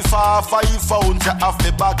quarter, if a half, if a ounce, you have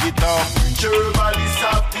to bag it up. Cherbalist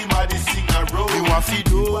have the body sing a road. You want fi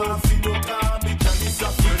do come me Chalisa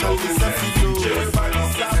filo.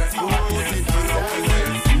 Cherbalist have the body sing a road.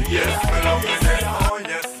 Yes, me love me sense. Oh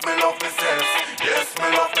yes, me love me sense. Yes, me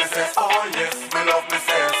love me sense. Oh yes, me love me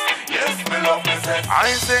sense. Yes, me love me sense.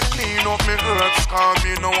 I say clean up me herbs, cause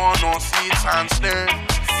me no want no seeds and stems.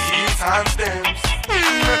 Seeds and stems.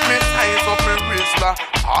 Let me size up me Rizla.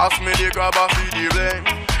 Pass me the grabber for the blend.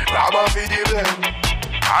 Grabber for the blend.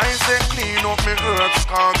 I say clean up me herbs,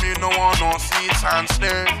 cause me no want no seeds and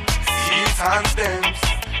stems. Seeds and stems.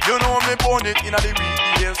 You know me burn it in the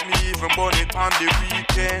weekdays, me even burn it on the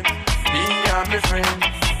weekend. Me and my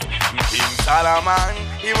friends. King Solomon,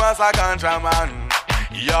 he was a ganja man.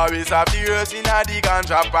 He always have the earth in the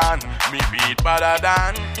ganja pan. Me beat better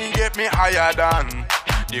than, he get me higher than.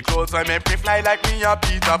 The clothes I make me fly like me a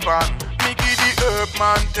Peter Pan. Me give the herb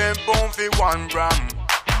man 10 pound for 1 gram.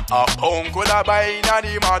 A pound could I buy in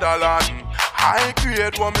the motherland. I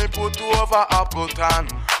create what me put over Appleton.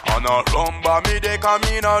 On a rumba me they come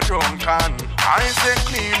in a drunken. I say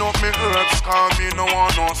clean up me herbs, cause me no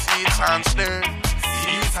want no seeds and stems.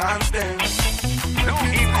 Seeds and stems.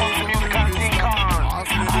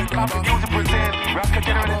 Rasta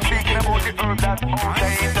generally speaking about the herb that's all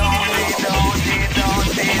day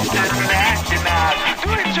international. Do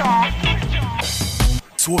it, John.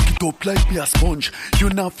 Soak it up like me a sponge. You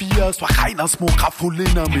not fear, so I kinda smoke a full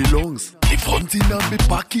in me lungs. The front in me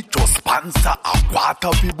pocket just sponsor a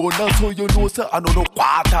quarter fi bonus, so you know sir, I know no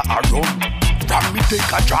quarter a run. From me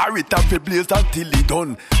take a jar it and fi blaze until it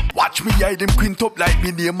done. Watch me hide them quint up like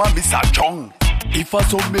me name a Mr. Chung. If I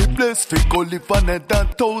saw me blessed, fi go live another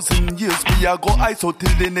 1,000 years, me a go ice out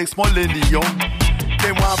till the next millennium.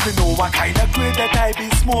 They want to know what kind of grade that I be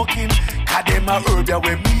smoking. Cause them a herb ya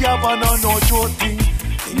when me have a no joking.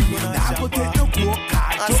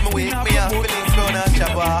 As me wake me up feeling flown and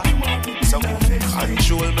chopper. So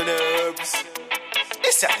control my nerves.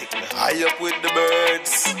 This I take me high up with the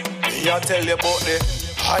birds. Me I tell you about the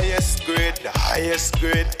highest grade, the highest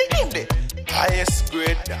grade. The highest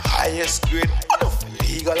grade, the highest grade. I don't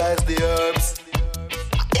legalize the herbs.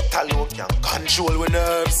 It alone can control my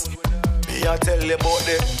nerves. Me I tell you about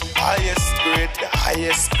the highest grade, the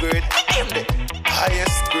highest grade. The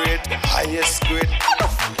highest grade, the highest grade.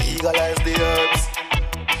 Enough legalize the herbs.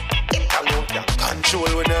 It alone can control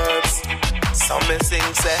the nerves. Some men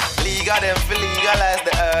sing say legal them for legalize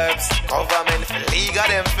the herbs. Government for legal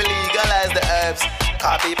them for legalize the herbs.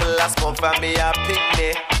 Cause people that smoke from me and pick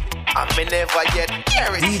me. And me never yet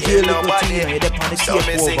hear it hear nobody. So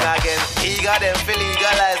me sing again. Legal them for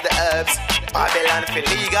legalize the herbs. Babylon for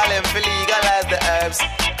legal them for legalize the herbs.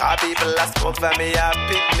 Cause people that smoke from me and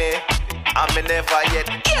pick me. And me never yet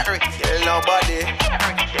hear it kill nobody.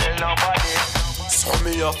 Kill nobody. So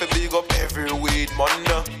me have to big up every weed man,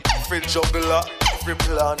 every juggler, every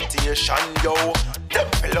plantation, yo. Them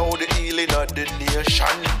follow the healing of the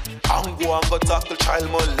nation. And go and go tackle child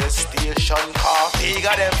molestation. Cause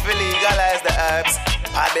legal them for legalize the herbs.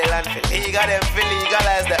 Babylon for legal them for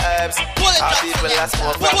legalize the herbs. Cause people that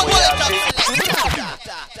smoke from we have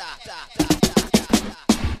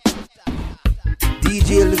DJ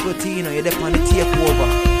Licotino, you're there on the takeover.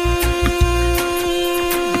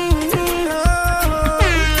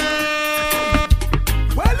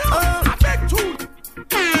 Well, I beg to.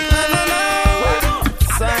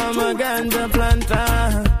 a ganja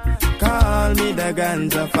planter. Call me the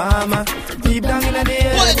ganja farmer. Deep down in the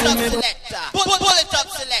air. Pull it up, selector. Pull it up,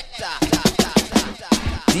 selector.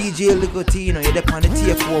 DJ Licotino, you're the on the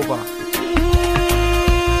takeover.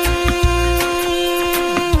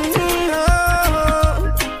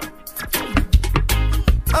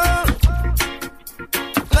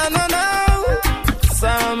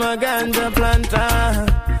 I'm a ganja planter.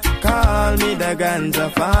 Call me the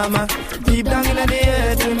ganja farmer. Deep down in the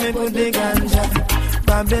earth, me put the ganja.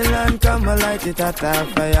 Babylon come and light it at a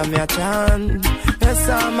fire, me a chant. Yes,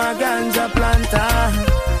 I'm a ganja planter.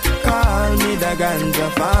 Call me the ganja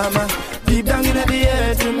farmer. Deep down in the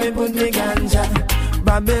earth, me put the ganja.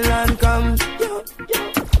 Babylon come.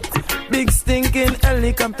 Big stinking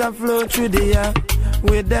helicopter flow through the air.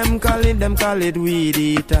 With them call it weed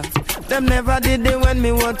eater. Them never did it when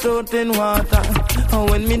me was out in water, or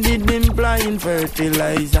when me did implying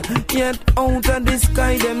fertilizer. Yet out of the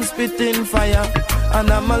sky them spitting fire, and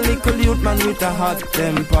I'm a little youth man with a hot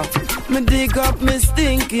temper. Me dig up me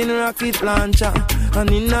stinking rocket launcher, and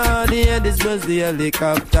in the air this was the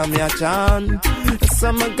helicopter me a chant.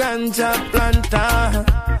 Some ganja planter,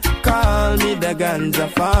 call me the ganja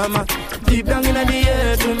farmer. Deep down in the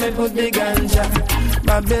earth me put the ganja.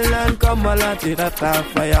 Babylon come a lot it at a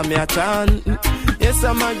fire me a chant. Yes,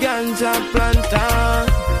 I'm a ganja planter.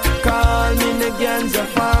 Call me the ganja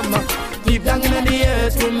farmer. Deep down in the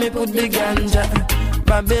earth when me put the ganja.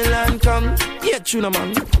 Babylon come, yeah, tuna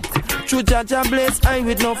man. True Jaja blaze I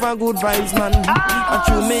with no for good vibes man. And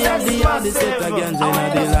true me have the hardest set of ganja in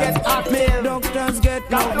the land. Make doctors get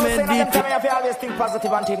no medicine. I have always think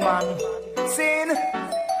positive and think man. Sin,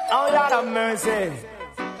 oh Lord have mercy.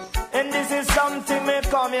 And this is something me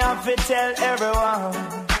come here to tell everyone.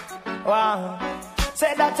 Wow.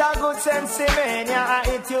 Say that a good sense in mania,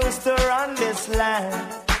 it used to run this land.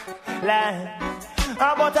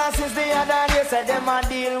 But since the other day, said them a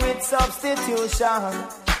deal with substitution.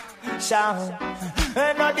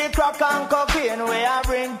 And not the crack and cocaine, where I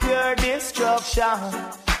bring pure destruction.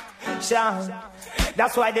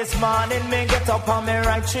 That's why this morning me get up and me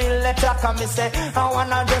write 3 letters. Cause me say I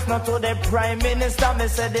wanna address not to the Prime Minister. Me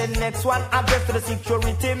say the next one address to the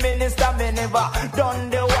Security Minister. Me never done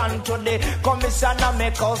the one to the Commissioner. Me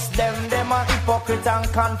cuss them a hypocrite and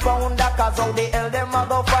confounder. Cause how the hell them a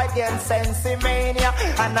go fight against sensimania.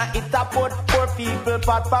 And it a put poor people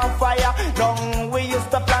pot on fire. Down we used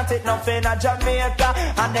to plant it nothing in Jamaica.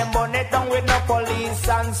 And them burn it down with no police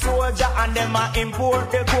and soldier. And them a import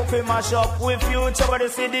the coffee mash up with future. But you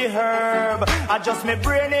see the herb, adjust me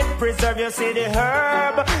brain it, preserve you see the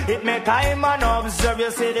herb. It make I man observe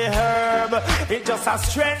you see the herb. It just a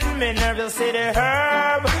strengthen me nerve you see the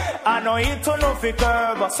herb. I know it to no fi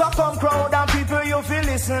curb. So come crowd and people you feel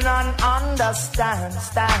listen and understand,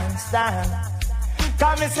 stand.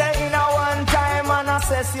 Come me say in a one time and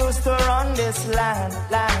assess used to run this land.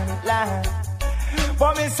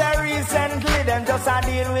 But me say recently them just a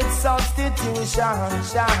deal with substitution.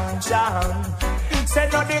 Say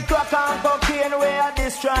no the crack and cocaine where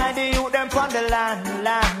destroy the youth them from the land.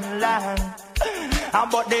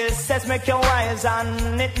 But this says make you wise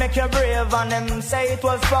and it make you brave. And them say it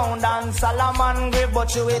was found on Solomon grave.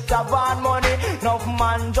 But you with a bad money, enough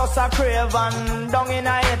man just a crave. And down in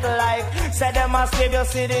a it like, say them a slave you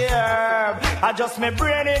see the herb. I just me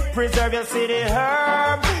brain it, preserve you see the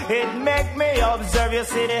herb. It make me observe you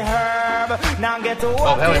see the herb. Now get to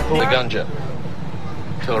Bob, how important the ganja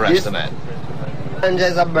to arrest the man?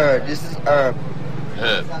 Ganja is a bird, this is herb.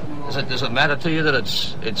 Herb. Does it matter to you that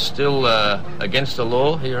it's still against the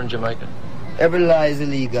law here in Jamaica? Every law is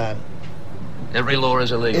illegal. Every law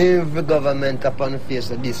is illegal? Every government upon the face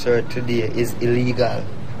of this earth today is illegal.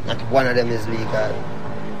 Not one of them is legal.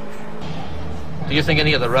 Do you think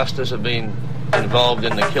any of the Rastas have been involved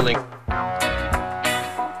in the killing?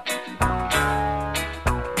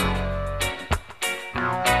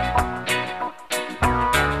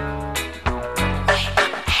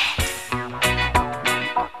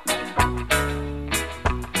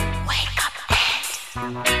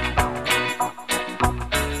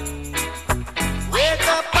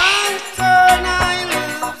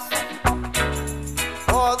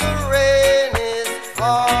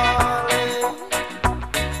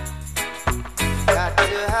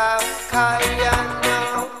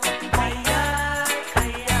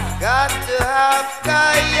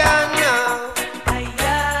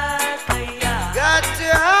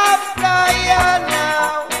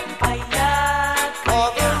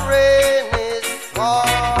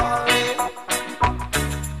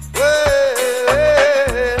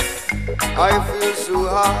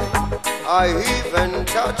 I even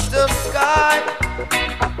touch the sky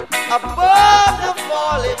above the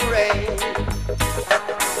falling rain.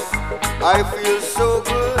 I feel so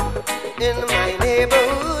good in my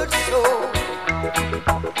neighborhood, so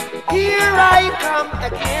here I come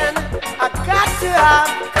again. I got to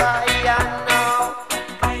have Kaya now.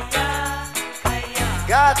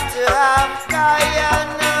 Got to have Kaya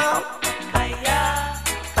now.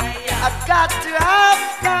 I got to have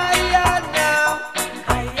Kaya now.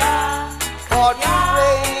 For the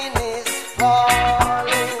rain is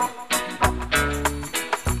falling.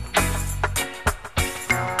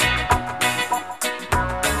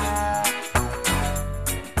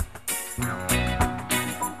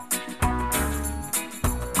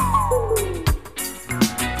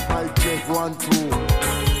 Check 1, 2.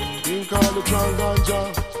 You call it ganja,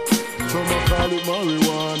 some a call it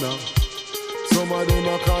marijuana, some of them a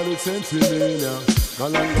call it sensimania.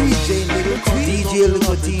 DJ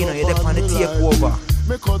Licotino, you're the on the takeover.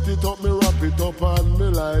 Me cut it up, me wrap it up and me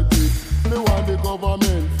light it. Me want the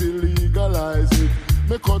government to legalize it.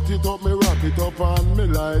 Me cut it up, me wrap it up and me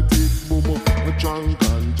light it. Boom, boom. Me strong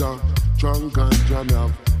ganja me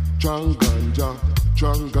have. Strong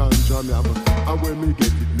ganja me have. And when me get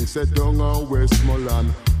it, me set down on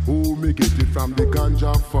Westmoreland. Who me get it from the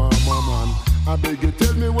ganja farmer man? I beg you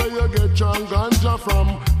tell me where you get strong ganja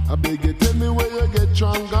from. I beg you tell me where you get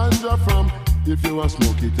strong ganja from. If you a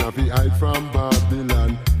smoke it, you have to hide from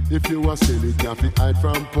Babylon. If you a sell it, you have to hide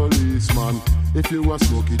from policeman. If you a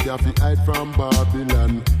smoke it, you have to hide from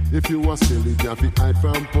Babylon. If you a sell it, you have to hide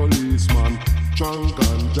from policeman. Strong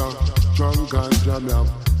ganja me have.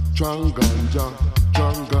 Strong ganja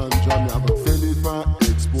me have. Send it for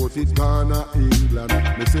export it Ghana, England.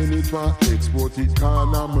 Me send it for export it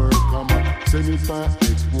Ghana, America. Send it for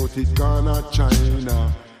export it Ghana,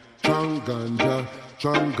 China. Strong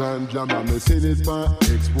ganja man. Me send it for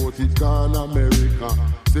export it Ghana, America.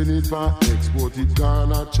 Send it for export it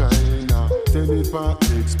Ghana, China. Send it for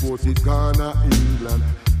export it Ghana, England.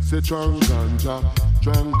 Say strong ganja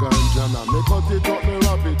man. Me cut it up, me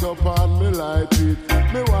wrap it up and me light it.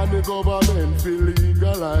 Me want the government to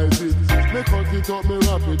legalize it. Me cut it up, me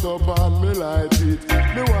wrap it up and me light it.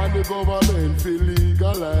 Me want the government to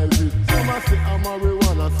legalize it. Some a say a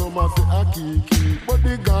marijuana, some a say a kiki. But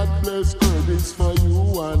the God bless herb is for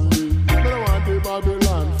you and me. Me don't want the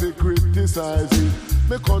Babylon to criticize it.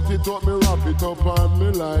 Me cut it up, me wrap it up and me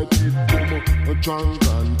light it. Strong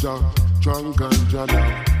ganja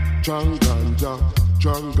now.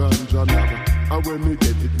 Strong ganja now. And when me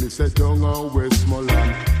get it, me set down on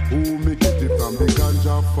Westmoreland. Who me get it from the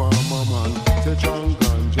ganja farmer man? Say strong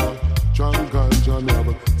ganja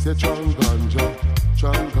now. Say strong ganja now. Say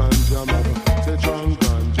strong ganja now. Say strong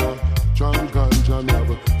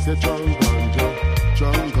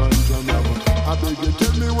ganja now. I beg you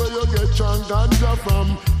tell me where you get strong ganja from.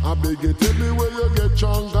 I beg you tell me where you get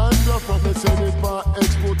strong ganja from. Me send it for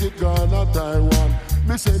export it Ghana, Taiwan.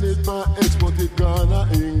 Me send it for export it Ghana,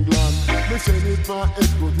 England. Me send it for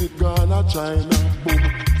export it Ghana, China. Boom.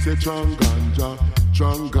 Say strong ganja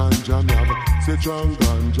me have. Say strong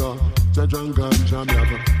ganja me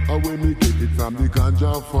have. And when me get it from the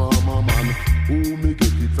ganja farmer man. Who me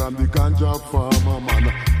get it from the ganja farmer man.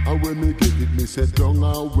 And when me get it, me set down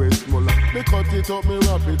on Westmoreland. Me cut it up, me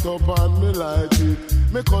wrap it up and me light it.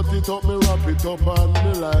 Me cut it up, me wrap it up and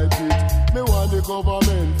me light it. Me want the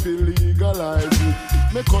government to legalize it.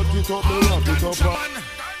 Me cut it up, me wrap it up and...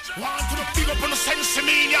 Want to big up on the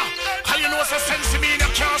Sensimania. How you know it's a Sensimania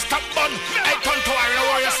can't stop bun. I turn to iron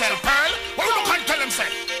over yourself, Pearl. What you can't tell him, say?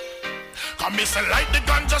 Come me say like the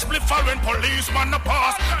ganja split foreign policeman a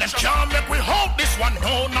pass. Them can't make we hope this one,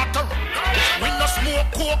 no, not a we no smoke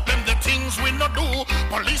coke, them the things we no do.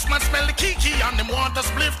 Policeman smell the kiki and them want a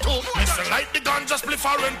spliff too. Me say like the ganja split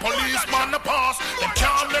foreign policeman a pass. Them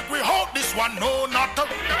can't make we hope this one, no, not a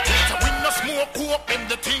so we no smoke coke, them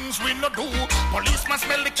the things we no do. Policeman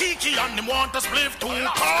smell the kiki and them want a spliff too.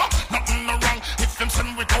 Nothing no wrong if them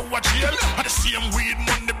send we to a jail. And the same weed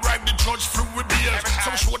money bribe the judge through with bail. So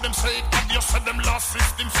show them say you said them last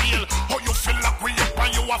system fail. How you feel like we up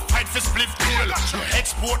and you a fight for split tail. You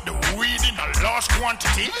export the weed in a large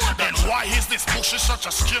quantity. Then why is this bush such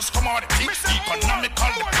a scarce commodity? Economical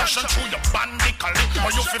depression through your bandically.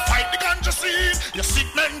 Or you feel fight the ganja seed, you sick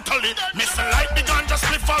mentally. Miss a light the ganja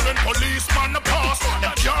split foreign policeman a pass.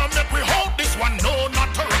 Them can't make we hold this one, no,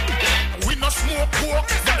 not a we no smoke coke,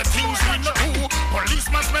 then the things we no do.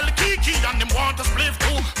 Policeman smell the kiki and them want a spliff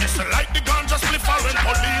too. Miss a light the ganja split foreign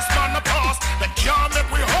policeman a pass. They can't make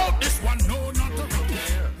we hold this one, no, not a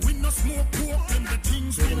we no smoke coke, then the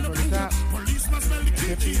things we no do. Policeman smell the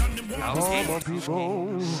kiki and them want a spliff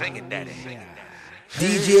too. Sing it, daddy.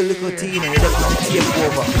 DJ Licotino, you're the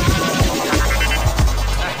takeover.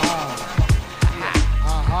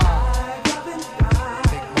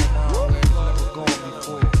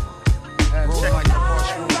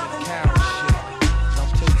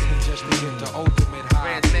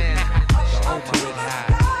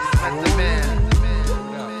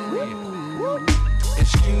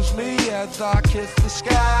 Excuse me as I kiss the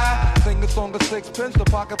sky. Sing a song of sixpence, the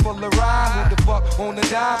pocket full of rhyme. Who the fuck wanna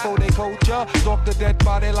die for they culture? Stalk the dead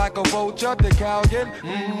body like a vulture. Decallion,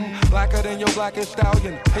 blacker than your blackest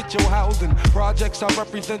stallion. Hit your housing. Projects I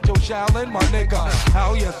represent your Shaolin, my nigga.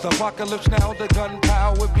 How yes, apocalypse now. The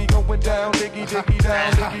gunpowder be going down. Diggy, diggy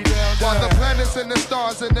down, diggy down, down. While the planets and the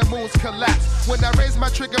stars and the moons collapse. When I raise my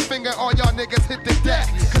trigger finger, all y'all niggas hit the deck.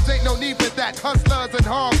 Cause ain't no need for that. Hustlers and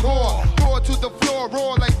hardcore. Roar to the floor,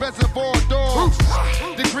 roar like reservoir dogs.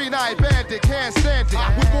 The green-eyed bandit can't stand it.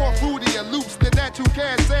 With more fruity and loops than that you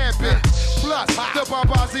can't stand it. Plus, the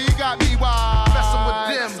Barbazi got me wild. Messing with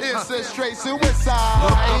them, it's a straight suicide.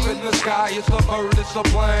 Look up in the sky, it's a bird, it's a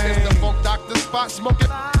plane. It's the funk doctor spot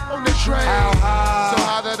smoking on the train. How high? So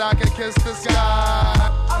high that I can kiss the sky.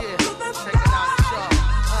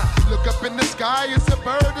 Look up in the sky, it's a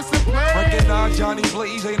bird, it's a plane. Recognize Johnny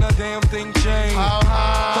Blaze, ain't a damn thing changed. How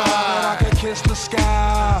high? So high that I can kiss the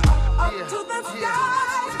sky. Up to the sky.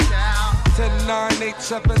 10, 9, 8,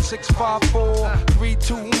 7, 6, 5, 4, 3,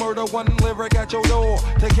 2, murder, one lyric at your door.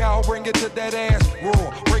 Take out, bring it to that ass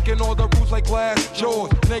raw. Breaking all the rules like glass jaws.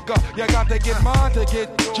 Nigga, you got to get mine to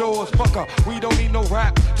get yours. Fucker, we don't need no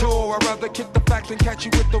rap tour. I'd rather kick the facts and catch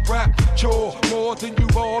you with the rap chore. More than you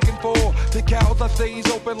bargained for. The cows I stays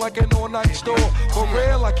open like an all-night store. For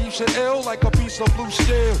real, I keep shit ill like a piece of blue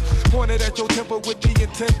steel. Pointed at your temper with the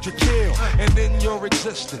intent to kill. And in your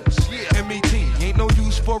existence, M.E.T. ain't no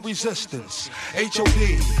use for resistance.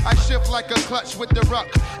 H.O.D. I shift like a clutch with the ruck.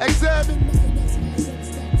 Examine.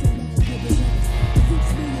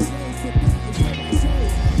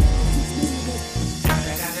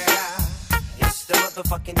 It's the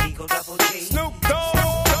motherfucking Eagle Double G. Snoop Dogg.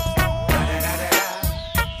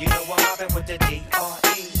 You know I'm mobbing with the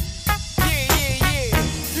D.R.E. Yeah.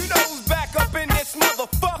 You know who's back up in this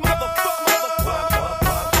motherfucker.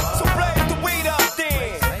 So blaze the weed up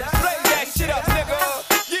then. Blaze that shit up, nigga.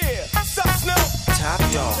 Yeah. Sup, Snoop? Top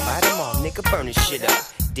dog, bite them all, nigga, burn this shit up.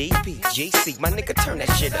 DPGC, my nigga, turn that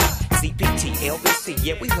shit up. CPT, LBC,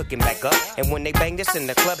 yeah, we hooking back up. And when they bang this in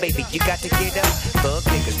the club, baby, you got to get up. Thug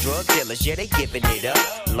niggas, drug dealers, yeah, they giving it up.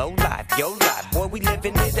 Low life, yo life, boy, we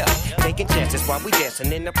living it up. Taking chances while we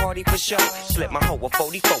dancing in the party for sure. Slip my hoe a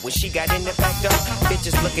 44 when she got in the back door.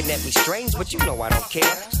 Bitches looking at me strange, but you know I don't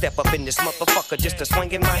care. Step up in this motherfucker just to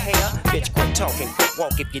swing in my hair. Bitch, quit talking, quit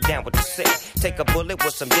walk if you're down with the set. Take a bullet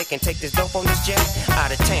with some dick and take this dope on this jet.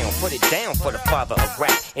 Out of town, put it down for the father of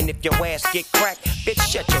rap. And if your ass get cracked, bitch,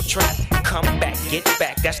 shut your trap. Come back, get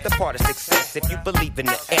back, that's the part of success. If you believe in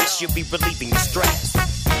the S, you'll be relieving the stress.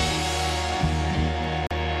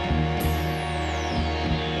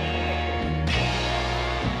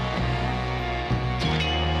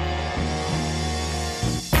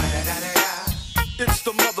 It's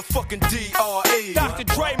the motherfucking D.R.E. Dr.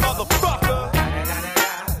 Dre, motherfucker.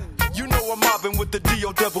 You know I'm mobbing with the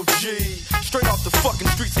D.O.G. Straight off the fucking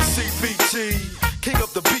streets of CPT. King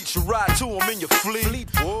up the beach, you ride to him in your fleet.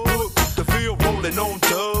 Whoop, the field rolling on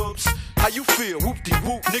dubs. How you feel?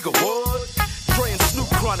 Whoop-de-whoop, nigga, what? Dre and Snoop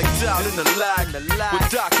Chronic down in the lag.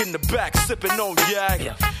 With Doc in the back, sipping on yak.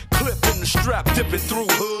 Clip in the strap, dipping through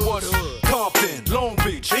hood. Compton, Long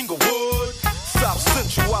Beach, Inglewood. South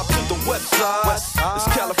Central out to the west side. This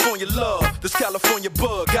California love, this California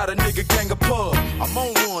bug. Got a nigga gang of pub. I'm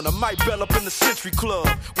on one, I might bell up in the Century Club.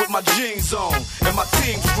 With my jeans on, and my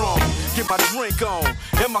team strong. Get my drink on,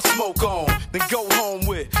 and my smoke on. Then go home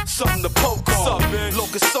with something to poke on.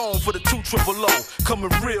 Locust song for the 200. Coming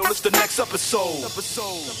real, it's the next episode.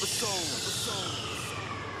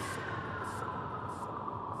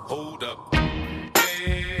 Hold up.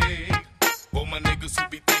 Hey, for my niggas who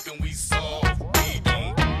be thinking we soft, we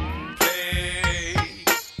don't play.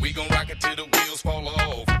 We gon' rock it till the wheels fall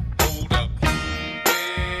off. Hold up.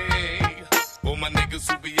 Hey, for my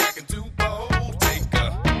niggas who be acting too bold, take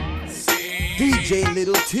a seat. DJ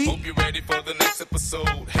Little T. Hope you're ready for the next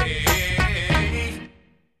episode. Hey,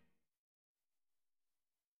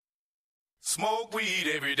 smoke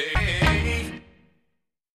weed every day.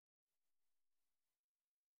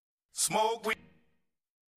 Smoke weed.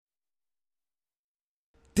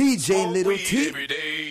 DJ Little T.